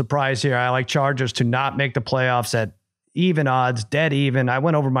 No surprise here. I like Chargers to not make the playoffs at even odds, dead even. I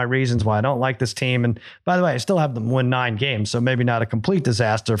went over my reasons why I don't like this team. And by the way, I still have them win 9 games. So maybe not a complete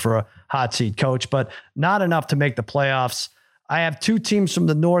disaster for a hot seat coach, but not enough to make the playoffs. I have 2 teams from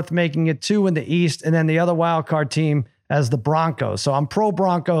the North making it, 2 in the East, and then the other wild card team as the Broncos. So I'm pro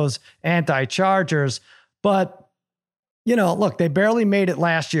Broncos, anti Chargers, but look, they barely made it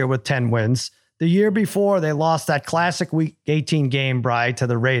last year with 10 wins. The year before, they lost that classic week 18 game, Bri, to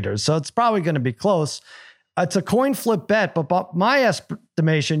the Raiders. So it's probably going to be close. It's a coin flip bet, but by my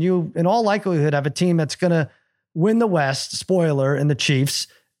estimation, you in all likelihood have a team that's going to win the West, spoiler, in the Chiefs.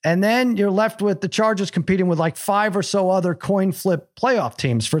 And then you're left with the Chargers competing with like 5 or so other coin flip playoff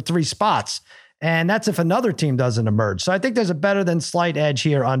teams for 3 spots. And that's if another team doesn't emerge. So I think there's a better than slight edge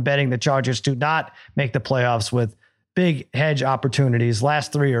here on betting the Chargers to not make the playoffs with big hedge opportunities.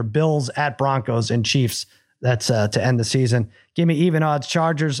 Last 3 are Bills, at Broncos, and Chiefs. That's to end the season. Give me even odds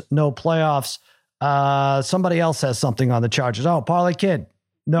Chargers, no playoffs. Somebody else has something on the Chargers. Oh, Parlay Kid.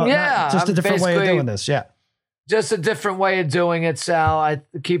 No, just a different way of doing this. Yeah. Just a different way of doing it, Sal.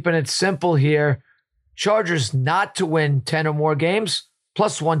 Keeping it simple here. Chargers not to win 10 or more games,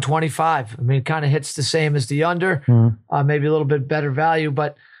 plus 125. I mean, it kind of hits the same as the under, maybe a little bit better value.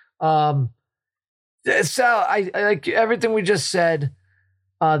 But Sal, I like everything we just said.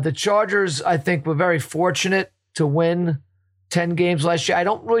 The Chargers, I think, were very fortunate to win 10 games last year. I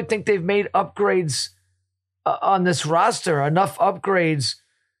don't really think they've made upgrades on this roster, enough upgrades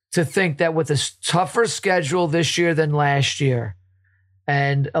to think that with a tougher schedule this year than last year,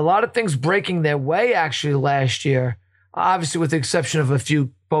 and a lot of things breaking their way actually last year, obviously with the exception of a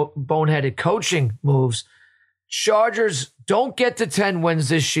few boneheaded coaching moves, Chargers don't get to 10 wins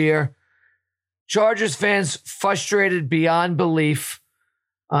this year. Chargers fans frustrated beyond belief.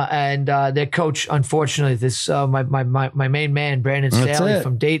 And their coach, unfortunately, this my main man, Brandon Staley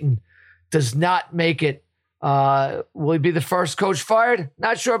from Dayton, does not make it. Will he be the first coach fired?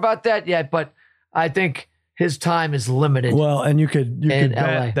 Not sure about that yet, but I think his time is limited. Well, and you could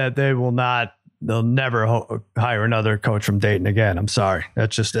bet that they'll never hire another coach from Dayton again. I'm sorry.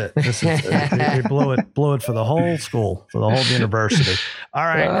 That's just it. They blew it for the whole school, for the whole university. All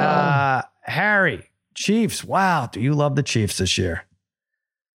right. Harry, Chiefs. Wow. Do you love the Chiefs this year?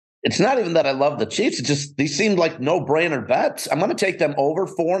 It's not even that I love the Chiefs. It's just these seem like no-brainer bets. I'm going to take them over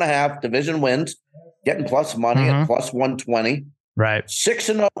 4.5 division wins, getting plus money at plus 120. Right.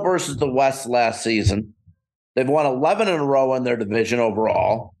 6-0 versus the West last season. They've won 11 in a row in their division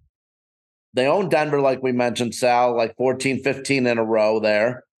overall. They own Denver, like we mentioned, Sal, like 14, 15 in a row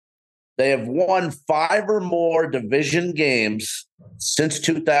there. They have won 5 or more division games since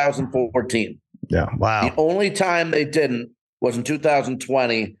 2014. Yeah, wow. The only time they didn't was in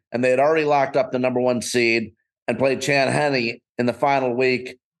 2020, and they had already locked up the number 1 seed and played Chan Henne in the final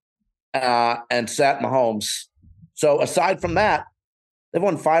week and sat Mahomes. So aside from that, they've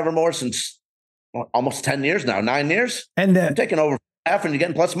won 5 or more since almost 10 years now, 9 years. And I'm taking over half and you're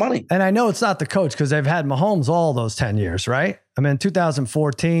getting plus money. And I know it's not the coach because they've had Mahomes all those 10 years, right? I mean,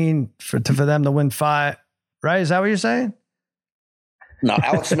 2014 for them to win 5, right? Is that what you're saying? No,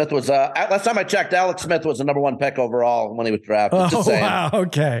 Alex Smith was, last time I checked, Alex Smith was the number 1 pick overall when he was drafted. Oh, just saying. Wow.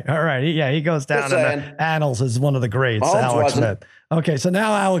 Okay. All right. He goes down in the annals as one of the greats, Mahomes Alex wasn't. Smith. Okay. So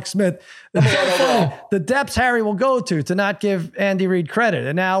now Alex Smith, the depths Harry will go to not give Andy Reid credit.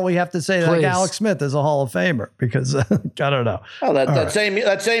 And now we have to say that Alex Smith is a Hall of Famer because I don't know. Oh, that same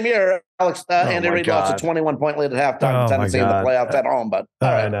year, Andy Reid lost a 21-point lead at halftime. Tennessee in the playoffs at home, but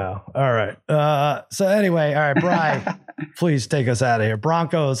I know. All right. So anyway, all right, Bri, please take us out of here.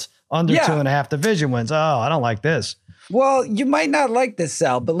 Broncos under 2.5 division wins. Oh, I don't like this. Well, you might not like this,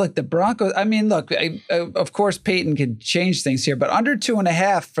 Sal, but look, the Broncos, I mean, look, of course, Peyton can change things here, but under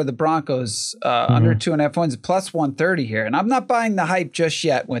 2.5 for the Broncos, under 2.5 wins, plus 130 here. And I'm not buying the hype just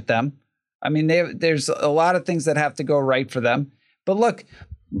yet with them. I mean, there's a lot of things that have to go right for them. But look,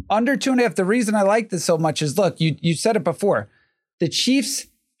 under 2.5, the reason I like this so much is, look, you said it before. The Chiefs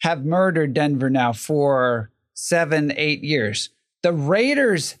have murdered Denver now for 7-8 years. The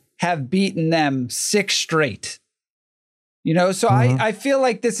Raiders have beaten them 6 straight. You know, so I feel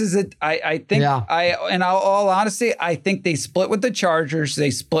like this is I think in all honesty, I think they split with the Chargers,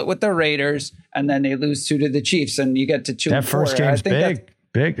 they split with the Raiders, and then they lose 2 to the Chiefs, and you get to 2. That first game's big.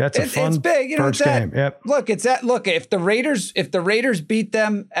 That's a fun. It's big. You know, first game. Yep. Look, if the Raiders beat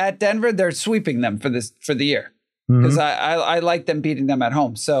them at Denver, they're sweeping them for the year because I like them beating them at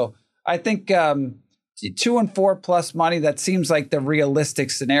home. So I think 2 and 4 plus money. That seems like the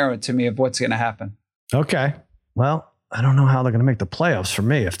realistic scenario to me of what's going to happen. Okay. Well, I don't know how they're going to make the playoffs for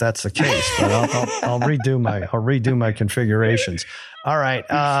me if that's the case, but I'll redo my configurations. All right.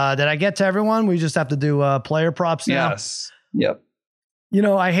 Did I get to everyone? We just have to do player props now. Yes. Yep. You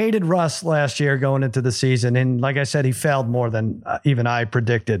know, I hated Russ last year going into the season, and like I said, he failed more than even I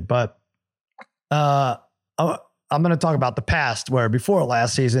predicted. But I'm going to talk about the past, where before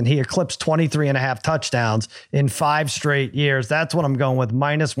last season, he eclipsed 23.5 touchdowns in 5 straight years. That's what I'm going with,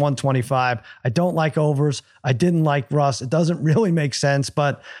 minus 125. I don't like overs. I didn't like Russ. It doesn't really make sense,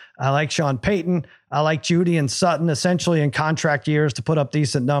 but I like Sean Payton. I like Judy and Sutton, essentially in contract years to put up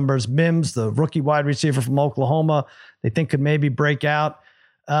decent numbers. Mims, the rookie wide receiver from Oklahoma, they think could maybe break out.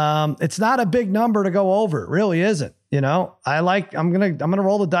 It's not a big number to go over. It really isn't. You know, I'm going to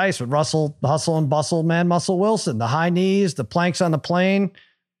roll the dice with Russell, hustle and bustle, man, Muscle Wilson, the high knees, the planks on the plane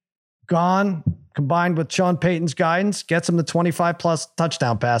gone, combined with Sean Payton's guidance, gets him to 25 plus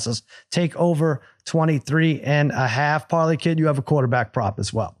touchdown passes, take over 23.5. Parlay Kid, you have a quarterback prop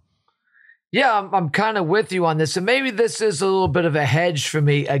as well. Yeah, I'm kind of with you on this. And maybe this is a little bit of a hedge for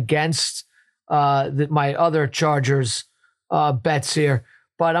me against my other Chargers bets here.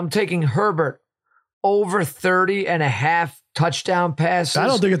 But I'm taking Herbert over 30.5 touchdown passes. I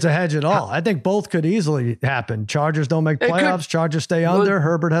don't think it's a hedge at all. I think both could easily happen. Chargers don't make playoffs. Chargers stay under.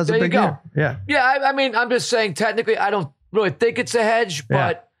 Herbert has a big year. Yeah. Yeah. I mean, I'm just saying, technically, I don't really think it's a hedge,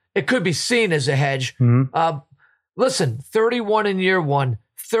 but it could be seen as a hedge. Listen, 31 in year 1,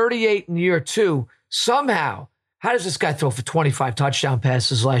 38 in year 2. Somehow, how does this guy throw for 25 touchdown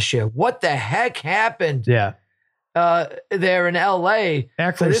passes last year? What the heck happened? Yeah. There in LA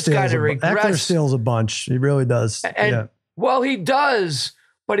for this guy to regress. Eckler steals a bunch. He really does. Well, he does,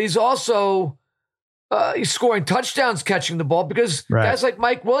 but he's also he's scoring touchdowns catching the ball because guys like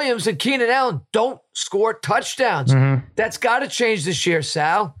Mike Williams and Keenan Allen don't score touchdowns. That's got to change this year,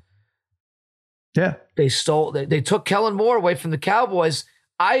 Sal. Yeah. They took Kellen Moore away from the Cowboys.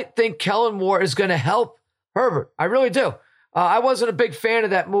 I think Kellen Moore is going to help Herbert. I really do. I wasn't a big fan of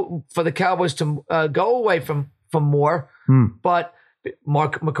that move for the Cowboys to go away from Moore, but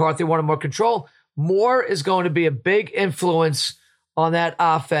Mark McCarthy wanted more control. Moore is going to be a big influence on that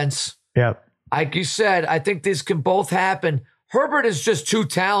offense. Yeah. Like you said, I think these can both happen. Herbert is just too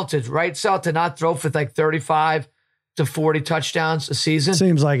talented, right, Sal, to not throw for like 35 to 40 touchdowns a season.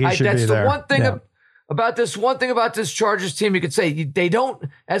 Seems like he should be there. That's the one thing about this Chargers team you could say. They don't,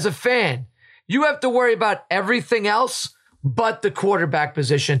 as a fan, you have to worry about everything else but the quarterback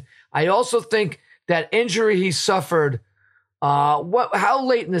position. I also think that injury he suffered, how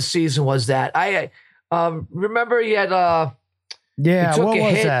late in the season was that? I remember he had what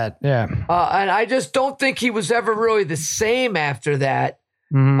was hit. that? Yeah. And I just don't think he was ever really the same after that.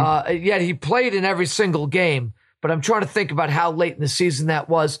 Yet he played in every single game. But I'm trying to think about how late in the season that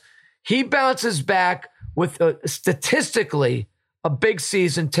was. He bounces back with statistically a big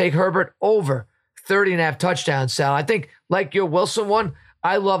season. Take Herbert over 30.5 touchdowns, Sal. I think like your Wilson one,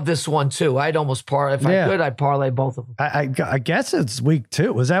 I love this one too. I'd almost parlay. If I could, I'd parlay both of them. I guess it's week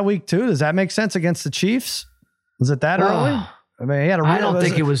 2. Was that week 2? Does that make sense against the Chiefs? Was it that early? I mean, he had a rib. I don't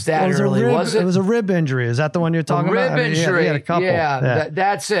think it was that early, was it? It was a rib injury. Is that the one you're talking about? Rib injury. He had a couple. Yeah.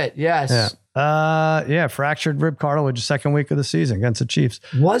 That's it. Yes. Yeah. Fractured rib cartilage, second week of the season against the Chiefs.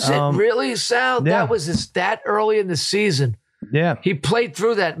 Was it really, Sal? Yeah. That was that early in the season. Yeah. He played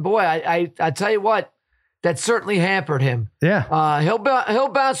through that. Boy, I tell you what, that certainly hampered him. Yeah. He'll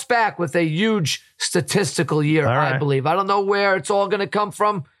bounce back with a huge statistical year, I believe. I don't know where it's all going to come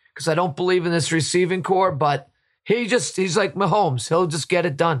from because I don't believe in this receiving core, but he's like Mahomes. He'll just get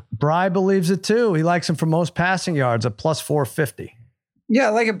it done. Bry believes it too. He likes him for most passing yards at plus 450. Yeah, I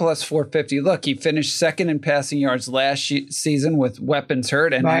like it plus 450. Look, he finished second in passing yards last season with weapons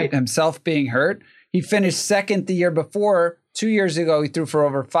hurt and himself being hurt. He finished second the year before. 2 years ago, he threw for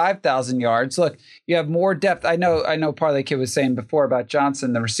over 5,000 yards. Look, you have more depth. I know Parlay Kid was saying before about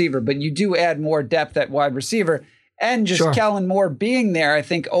Johnson, the receiver, but you do add more depth at wide receiver. And just Kellen Moore being there, I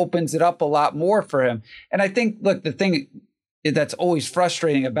think, opens it up a lot more for him. And I think, look, the thing that's always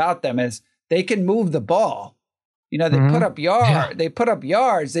frustrating about them is they can move the ball. You know, they put up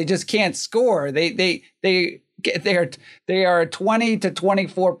yards. They just can't score. They are 20 to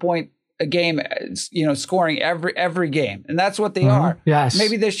 24 point a game, you know, scoring every game, and that's what they are. Yes,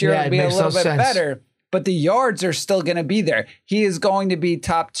 maybe this year it'll be a little bit better, but the yards are still going to be there. He is going to be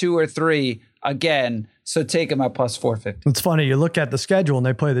top 2 or 3 again. So take him at plus 450. It's funny. You look at the schedule and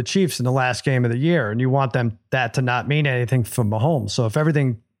they play the Chiefs in the last game of the year, and you want that to not mean anything for Mahomes. So if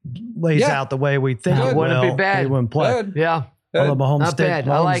everything lays out the way we think it wouldn't be bad. He wouldn't play. Good. Yeah. Although Mahomes Not bad.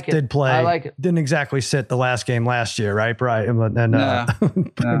 I like it. did play. I like it. Didn't exactly sit the last game last year, right? And went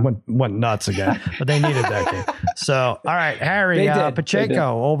nuts again. But they needed that game. So, all right, Harry,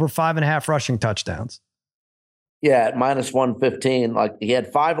 Pacheco, over 5.5 rushing touchdowns. Yeah, at minus 115. Like he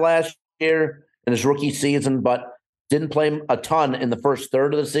had 5 last year in his rookie season, but didn't play a ton in the first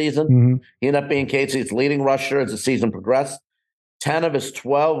third of the season. He ended up being Casey's leading rusher as the season progressed. 10 of his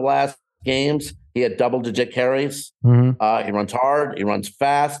 12 last games, he had double-digit carries. He runs hard. He runs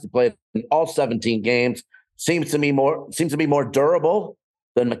fast. He played in all 17 games. Seems to be more durable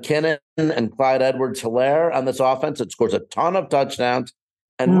than McKinnon and Clyde Edwards-Helaire on this offense. It scores a ton of touchdowns.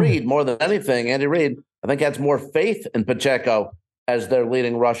 And Reed, more than anything, Andy Reid, I think has more faith in Pacheco as their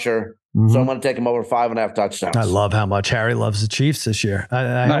leading rusher. So I'm going to take him over 5.5 touchdowns. I love how much Harry loves the Chiefs this year.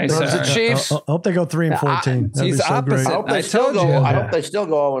 I loves the Chiefs. I hope they go 3-14. He's opposite. I hope they still go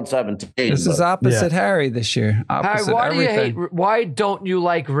 0-17. This is opposite Harry this year. Harry, why don't you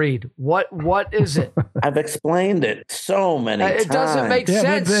like Reed? What is it? I've explained it so many times. It doesn't make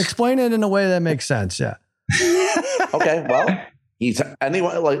sense. But explain it in a way that makes sense. Yeah. Okay. Well,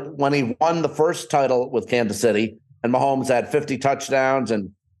 when he won the first title with Kansas City, and Mahomes had 50 touchdowns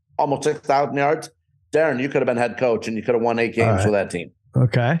and almost 6,000 yards. Darren, you could have been head coach and you could have won 8 games with that team.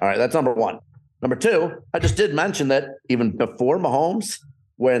 Okay. All right. That's number 1. Number 2, I just did mention that even before Mahomes,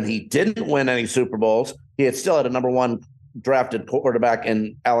 when he didn't win any Super Bowls, he had still had a number 1 drafted quarterback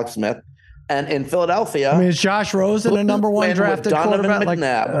in Alex Smith. And in Philadelphia, I mean, is Josh Rosen a number 1 drafted quarterback,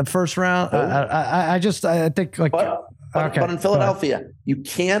 McNabb. First round? I think like. But in Philadelphia, you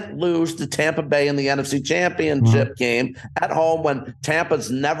can't lose to Tampa Bay in the NFC Championship game at home when Tampa's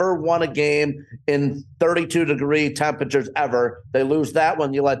never won a game in 32-degree temperatures ever. They lose that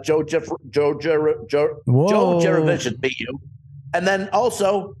one. You let Joe Jurevicius beat you. And then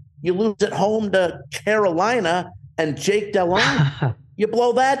also you lose at home to Carolina and Jake Delhomme. You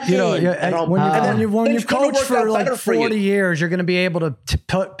blow that game. When you've coached for like 40 years, you're going to be able to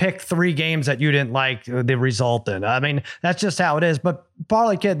pick 3 games that you didn't like the result in. I mean, that's just how it is. But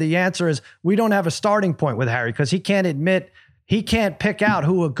Parlay Kid, the answer is we don't have a starting point with Harry because he can't pick out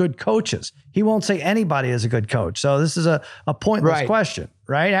who a good coach is. He won't say anybody is a good coach. So this is a pointless question,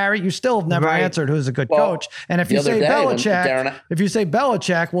 right, Harry? You still have never answered who's a good coach. And if you say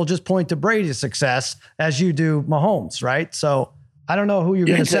Belichick, we'll just point to Brady's success as you do Mahomes, right? So I don't know who you're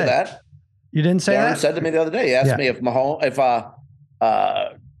going to say. That. You didn't say Darren that? said to me the other day. He asked me if Harbaugh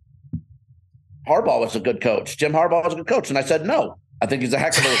was a good coach. Jim Harbaugh was a good coach, and I said no. I think he's a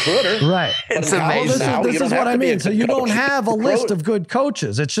heck of a recruiter. Right. It's amazing. This is what I mean. So you don't have a list of good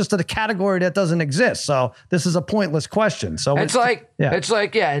coaches. It's just a category that doesn't exist. So this is a pointless question. So so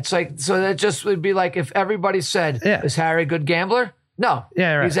that just would be like if everybody said, is Harry a good gambler? No,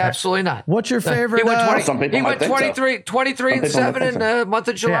 he's absolutely not. What's your favorite? He went 23 and 7 in the month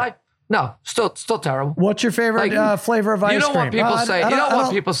of July. Yeah. No, still terrible. What's your favorite flavor of ice cream? You don't want people saying. You don't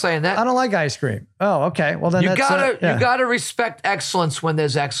want people saying that. I don't like ice cream. Oh, okay. Well, then you gotta respect excellence when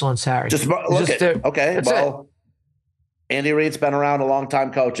there's excellence, Harry. Just look at okay. Well, Andy Reid's been around a long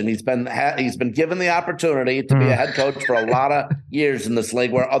time coach, and he's been given the opportunity to be a head coach for a lot of years in this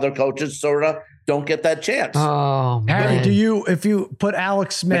league, where other coaches sort of don't get that chance. Oh, Harry, if you put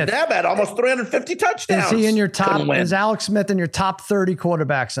Alex Smith, McNabb had almost 350 touchdowns. Is he in your top? Is Alex Smith in your top 30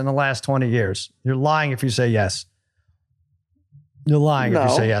 quarterbacks in the last 20 years? You're lying if you say yes. You're lying if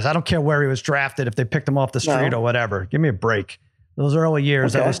you say yes. I don't care where he was drafted, if they picked him off the street or whatever. Give me a break. Those early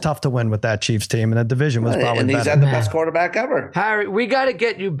years, that was tough to win with that Chiefs team, and the division was probably better. And he's had the best quarterback ever. Harry, we got to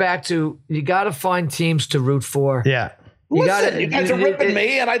get you back to, you got to find teams to root for. Yeah. You guys are ripping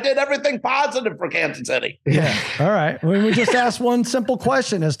me, and I did everything positive for Kansas City. Yeah. All right. We just asked one simple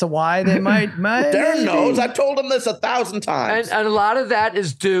question as to why they might. Darren knows. I've told him this 1,000 times. And a lot of that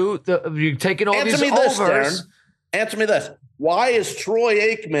is due you're taking all these overs. Darren. Answer me this. Why is Troy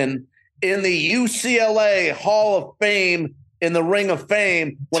Aikman in the UCLA Hall of Fame, in the Ring of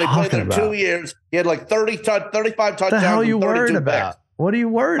Fame, when he played there 2 years? He had like 35 touchdowns. What the hell are you worried about? What are you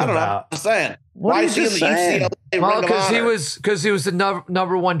worried about? I don't know. I'm saying. Why is he in the UCLA? Well, because he was the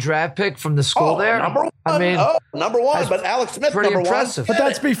number 1 draft pick from the school there. Number 1. I mean, number 1. But Alex Smith, pretty number impressive. 1. But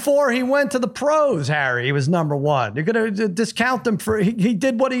that's before he went to the pros, Harry. He was number 1. You're going to discount him for he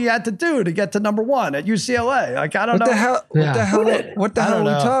did what he had to do to get to number 1 at UCLA. Like, I don't know. What the hell are we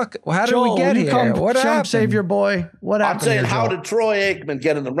talking? How did we get here? What happened? Save your boy. What happened? I'm saying, how did Troy Aikman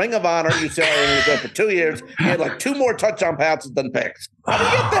get in the Ring of Honor? UCLA, and he was there for 2 years. He had like 2 more touchdown passes than picks. How did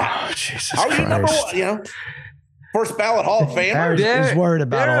he get that? Jesus How are you number 1? You know, first ballot Hall of Famer. He's worried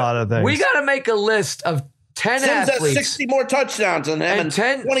about a lot of things. We got to make a list of 10 Sims athletes. has 60 more touchdowns than him and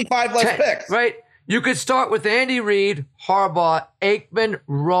 25 less picks. Right. You could start with Andy Reid, Harbaugh, Aikman,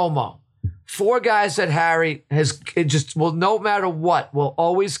 Romo. 4 guys that Harry no matter what, will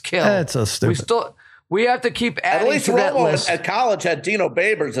always kill. That's so stupid. We have to keep adding at least to that Romo list. At college had Dino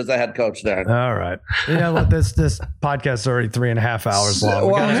Babers as a head coach there. All right. You know what? This podcast is already 3.5 hours long.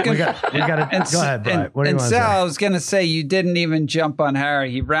 Go ahead, Brian. What do you want to say? I was going to say, you didn't even jump on Harry.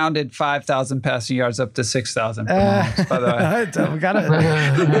 He rounded 5,000 passing yards up to 6,000 by the way.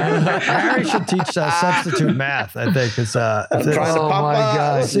 Harry should teach substitute math, I think. It's, I'm trying to pump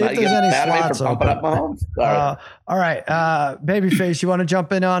up. See if there's any slots open. All right. Babyface, you want to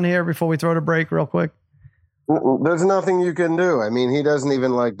jump in on here before we throw the break real quick? There's nothing you can do. I mean, he doesn't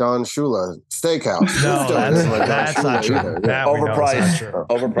even like Don Shula Steakhouse. No, that's not true. Overpriced.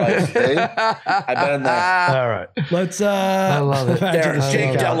 I've been there. All right. Let's I love it.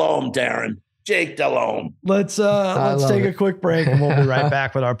 Jake Delhomme, Darren. Jake Delhomme. Let's take a quick break, and we'll be right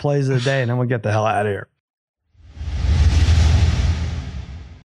back with our plays of the day, and then we'll get the hell out of here.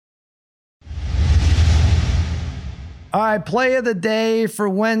 All right, play of the day for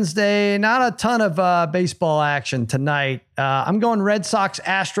Wednesday. Not a ton of baseball action tonight. I'm going Red Sox,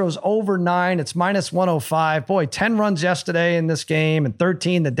 Astros over 9. It's minus 105. Boy, 10 runs yesterday in this game and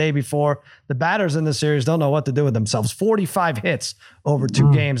 13 the day before. The batters in this series don't know what to do with themselves. 45 hits over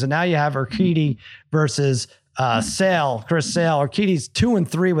 2 games. And now you have Urquidy versus Sale, Chris Sale. Urquidy's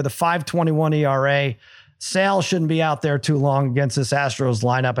 2-3 with a 5.21 ERA. Sale shouldn't be out there too long against this Astros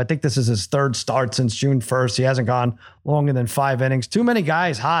lineup. I think this is his 3rd start since June 1st. He hasn't gone longer than 5 innings. Too many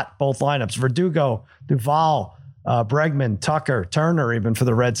guys hot, both lineups. Verdugo, Duvall, Bregman, Tucker, Turner, even for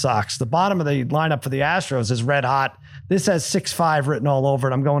the Red Sox. The bottom of the lineup for the Astros is red hot. This has 6-5 written all over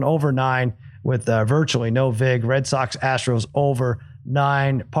it. I'm going over 9 with virtually no vig. Red Sox, Astros over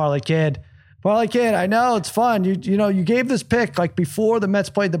 9. Parlay Kid, I know it's fun. You gave this pick like before the Mets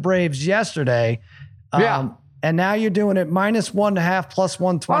played the Braves yesterday. and now you're doing it -1.5 plus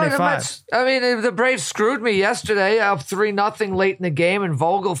 125. The Braves screwed me yesterday, up 3-0 late in the game, and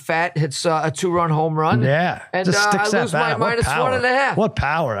Vogelfat hits a 2-run home run. Yeah, and I lose my -1.5. What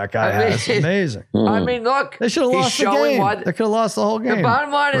power that guy has! Amazing. Look, they should have lost the game. They could have lost the whole game. The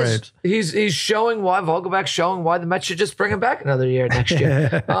bottom line is he's showing why Vogelback's showing why the Mets should just bring him back another year next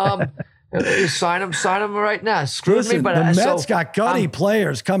year. Sign him right now. Listen, me, but the Mets got gutty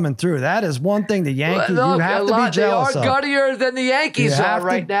players coming through. That is one thing the Yankees you have to be jealous of. They are guttier than the Yankees are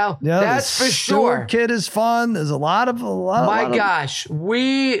right now. Yeah, that's for sure. Stewart kid is fun. There's a lot of. My gosh,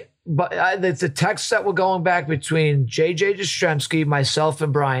 it's a text that we're going back between JJ Jastrzemski, myself,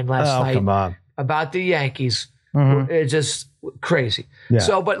 and Brian last night about the Yankees. Mm-hmm. It's just crazy. Yeah.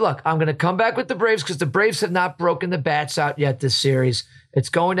 So, but look, I'm going to come back with the Braves because the Braves have not broken the bats out yet this series. It's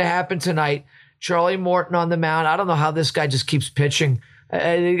going to happen tonight. Charlie Morton on the mound. I don't know how this guy just keeps pitching.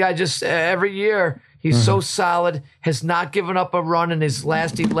 The guy just every year, he's so solid, has not given up a run in his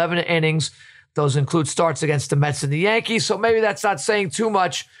last 11 innings. Those include starts against the Mets and the Yankees. So maybe that's not saying too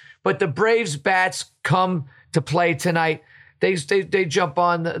much, but the Braves bats come to play tonight. They jump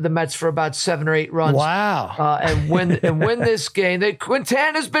on the Mets for about 7 or 8 runs. Wow! And win this game.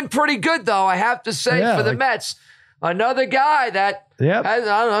 Quintana's been pretty good though, I have to say, for the Mets. Another guy that I don't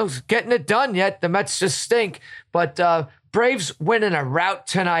know, getting it done yet. The Mets just stink. But Braves win in a rout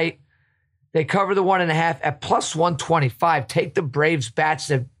tonight. They cover the 1.5 at plus 125. Take the Braves bats.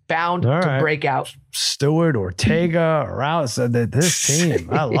 They're bound to break out. Stewart, Ortega, Rouse. This team,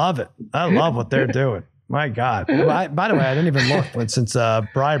 I love it. I love what they're doing. My God. By the way, I didn't even look since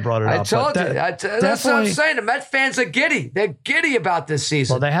Brian brought it up. I told you. That's what I'm saying. The Met fans are giddy. They're giddy about this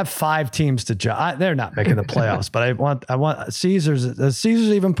season. Well, they have 5 teams to judge. They're not making the playoffs, but I want Caesars. Is Caesars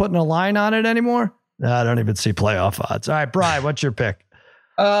even putting a line on it anymore? No, I don't even see playoff odds. All right, Brian, what's your pick?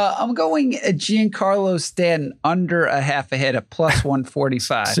 I'm going Giancarlo Stanton under a half a hit at plus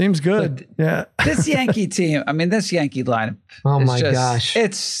 145. Seems good. Yeah. This Yankee team, this Yankee lineup. Oh my gosh.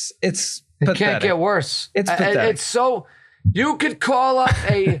 It's it can't get worse. It's pathetic. It's so you could call up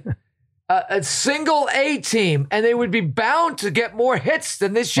a single A team and they would be bound to get more hits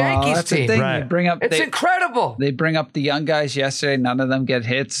than this Yankees that's team. The thing. Right. It's incredible. They bring up the young guys yesterday. None of them get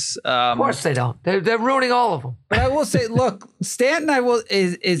hits. Of course they don't. They're ruining all of them. But I will say, look, Stanton,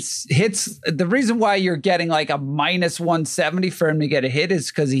 is hits. The reason why you're getting like a minus 170 for him to get a hit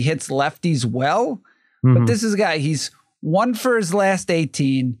is because he hits lefties well. Mm-hmm. But this is a guy. He's 1 for his last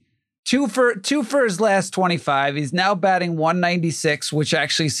 18. 2 for his last 25. He's now batting 196, which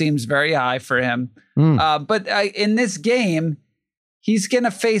actually seems very high for him. But in this game, he's going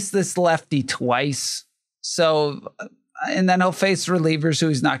to face this lefty twice. So, and then he'll face relievers who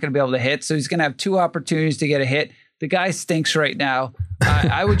he's not going to be able to hit. So he's going to have 2 opportunities to get a hit. The guy stinks right now.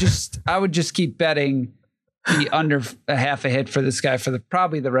 I would just keep betting the under a half a hit for this guy for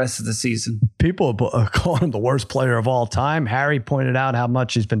probably the rest of the season. People are calling him the worst player of all time. Harry pointed out how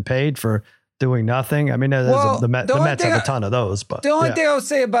much he's been paid for doing nothing. I mean, the Mets have a ton of those. But the only thing I'll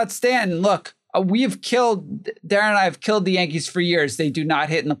say about Stanton, look, Darren and I have killed the Yankees for years. They do not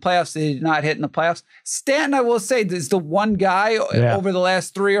hit in the playoffs. Stanton, I will say, is the one guy over the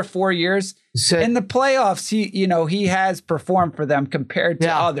last 3 or 4 years in the playoffs. He has performed for them compared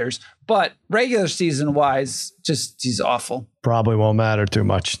to others, but regular season wise, he's awful. Probably won't matter too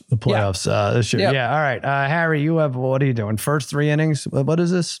much the playoffs this year. Yep. Yeah. All right, Harry, what are you doing? First 3 innings. What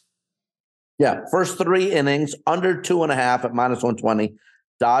is this? Yeah, first 3 innings under 2.5 at minus 120.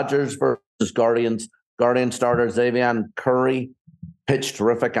 Dodgers versus Guardians. Guardian starter Xavier Curry pitched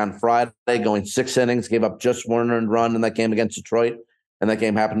terrific on Friday, going 6 innings, gave up just 1 earned run in that game against Detroit. And that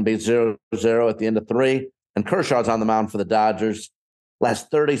game happened to be 0-0 at the end of 3. And Kershaw's on the mound for the Dodgers. Last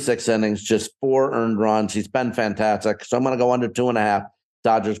 36 innings, just 4 earned runs. He's been fantastic. So I'm going to go under 2.5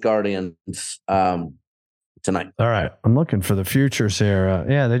 Dodgers Guardians tonight. All right. I'm looking for the futures here.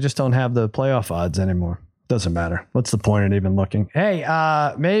 They just don't have the playoff odds anymore. Doesn't matter. What's the point in even looking? Hey,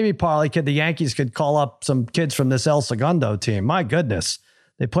 maybe the Yankees could call up some kids from this El Segundo team. My goodness.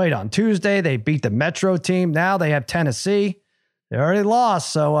 They played on Tuesday. They beat the Metro team. Now they have Tennessee. They already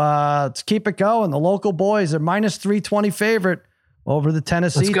lost. So let's keep it going. The local boys are minus 320 favorite over the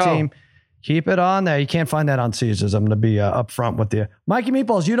Tennessee team. Keep it on there. You can't find that on Caesars. I'm going to be upfront with you. Mikey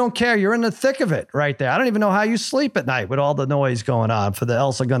Meatballs, you don't care. You're in the thick of it right there. I don't even know how you sleep at night with all the noise going on for the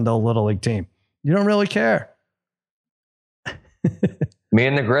El Segundo Little League team. You don't really care. Me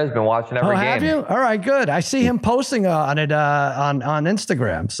and the Grizz been watching every game. Have you? All right, good. I see him posting on it on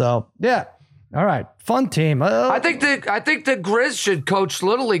Instagram. So, yeah. All right. Fun team. I think the Grizz should coach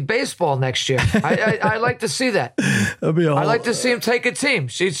Little League baseball next year. I like to see that. I'd like to see him take a team.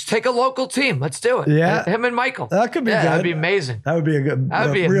 Take a local team. Let's do it. Yeah, him and Michael. That could be good. That'd be amazing. That would be a good.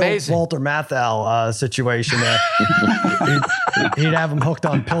 That'd be real amazing. Walter Matthau situation there. he'd have him hooked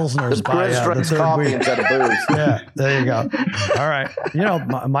on Pilsners by the third week. Instead of booze. Yeah, there you go. All right,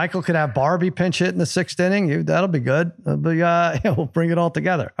 Michael could have Barbie pinch hit in the 6th inning. That'll be good. We'll bring it all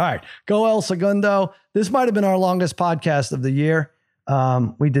together. All right, go El Segundo. This might have been our longest podcast of the year.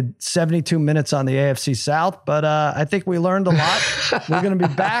 We did 72 minutes on the AFC South, but I think we learned a lot. We're going to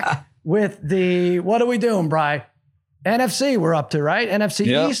be back with what are we doing, Bri? NFC we're up to, right?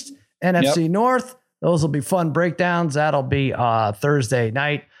 NFC East, NFC North. Those will be fun breakdowns. That'll be Thursday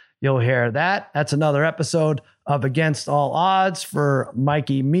night. You'll hear that. That's another episode of Against All Odds. For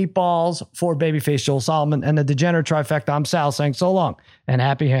Mikey Meatballs, for Babyface Joel Solomon, and the Degenerate Trifecta, I'm Sal saying so long and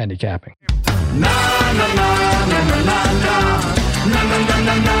happy handicapping. Na na na na na na na na na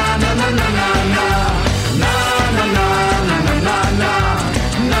na na.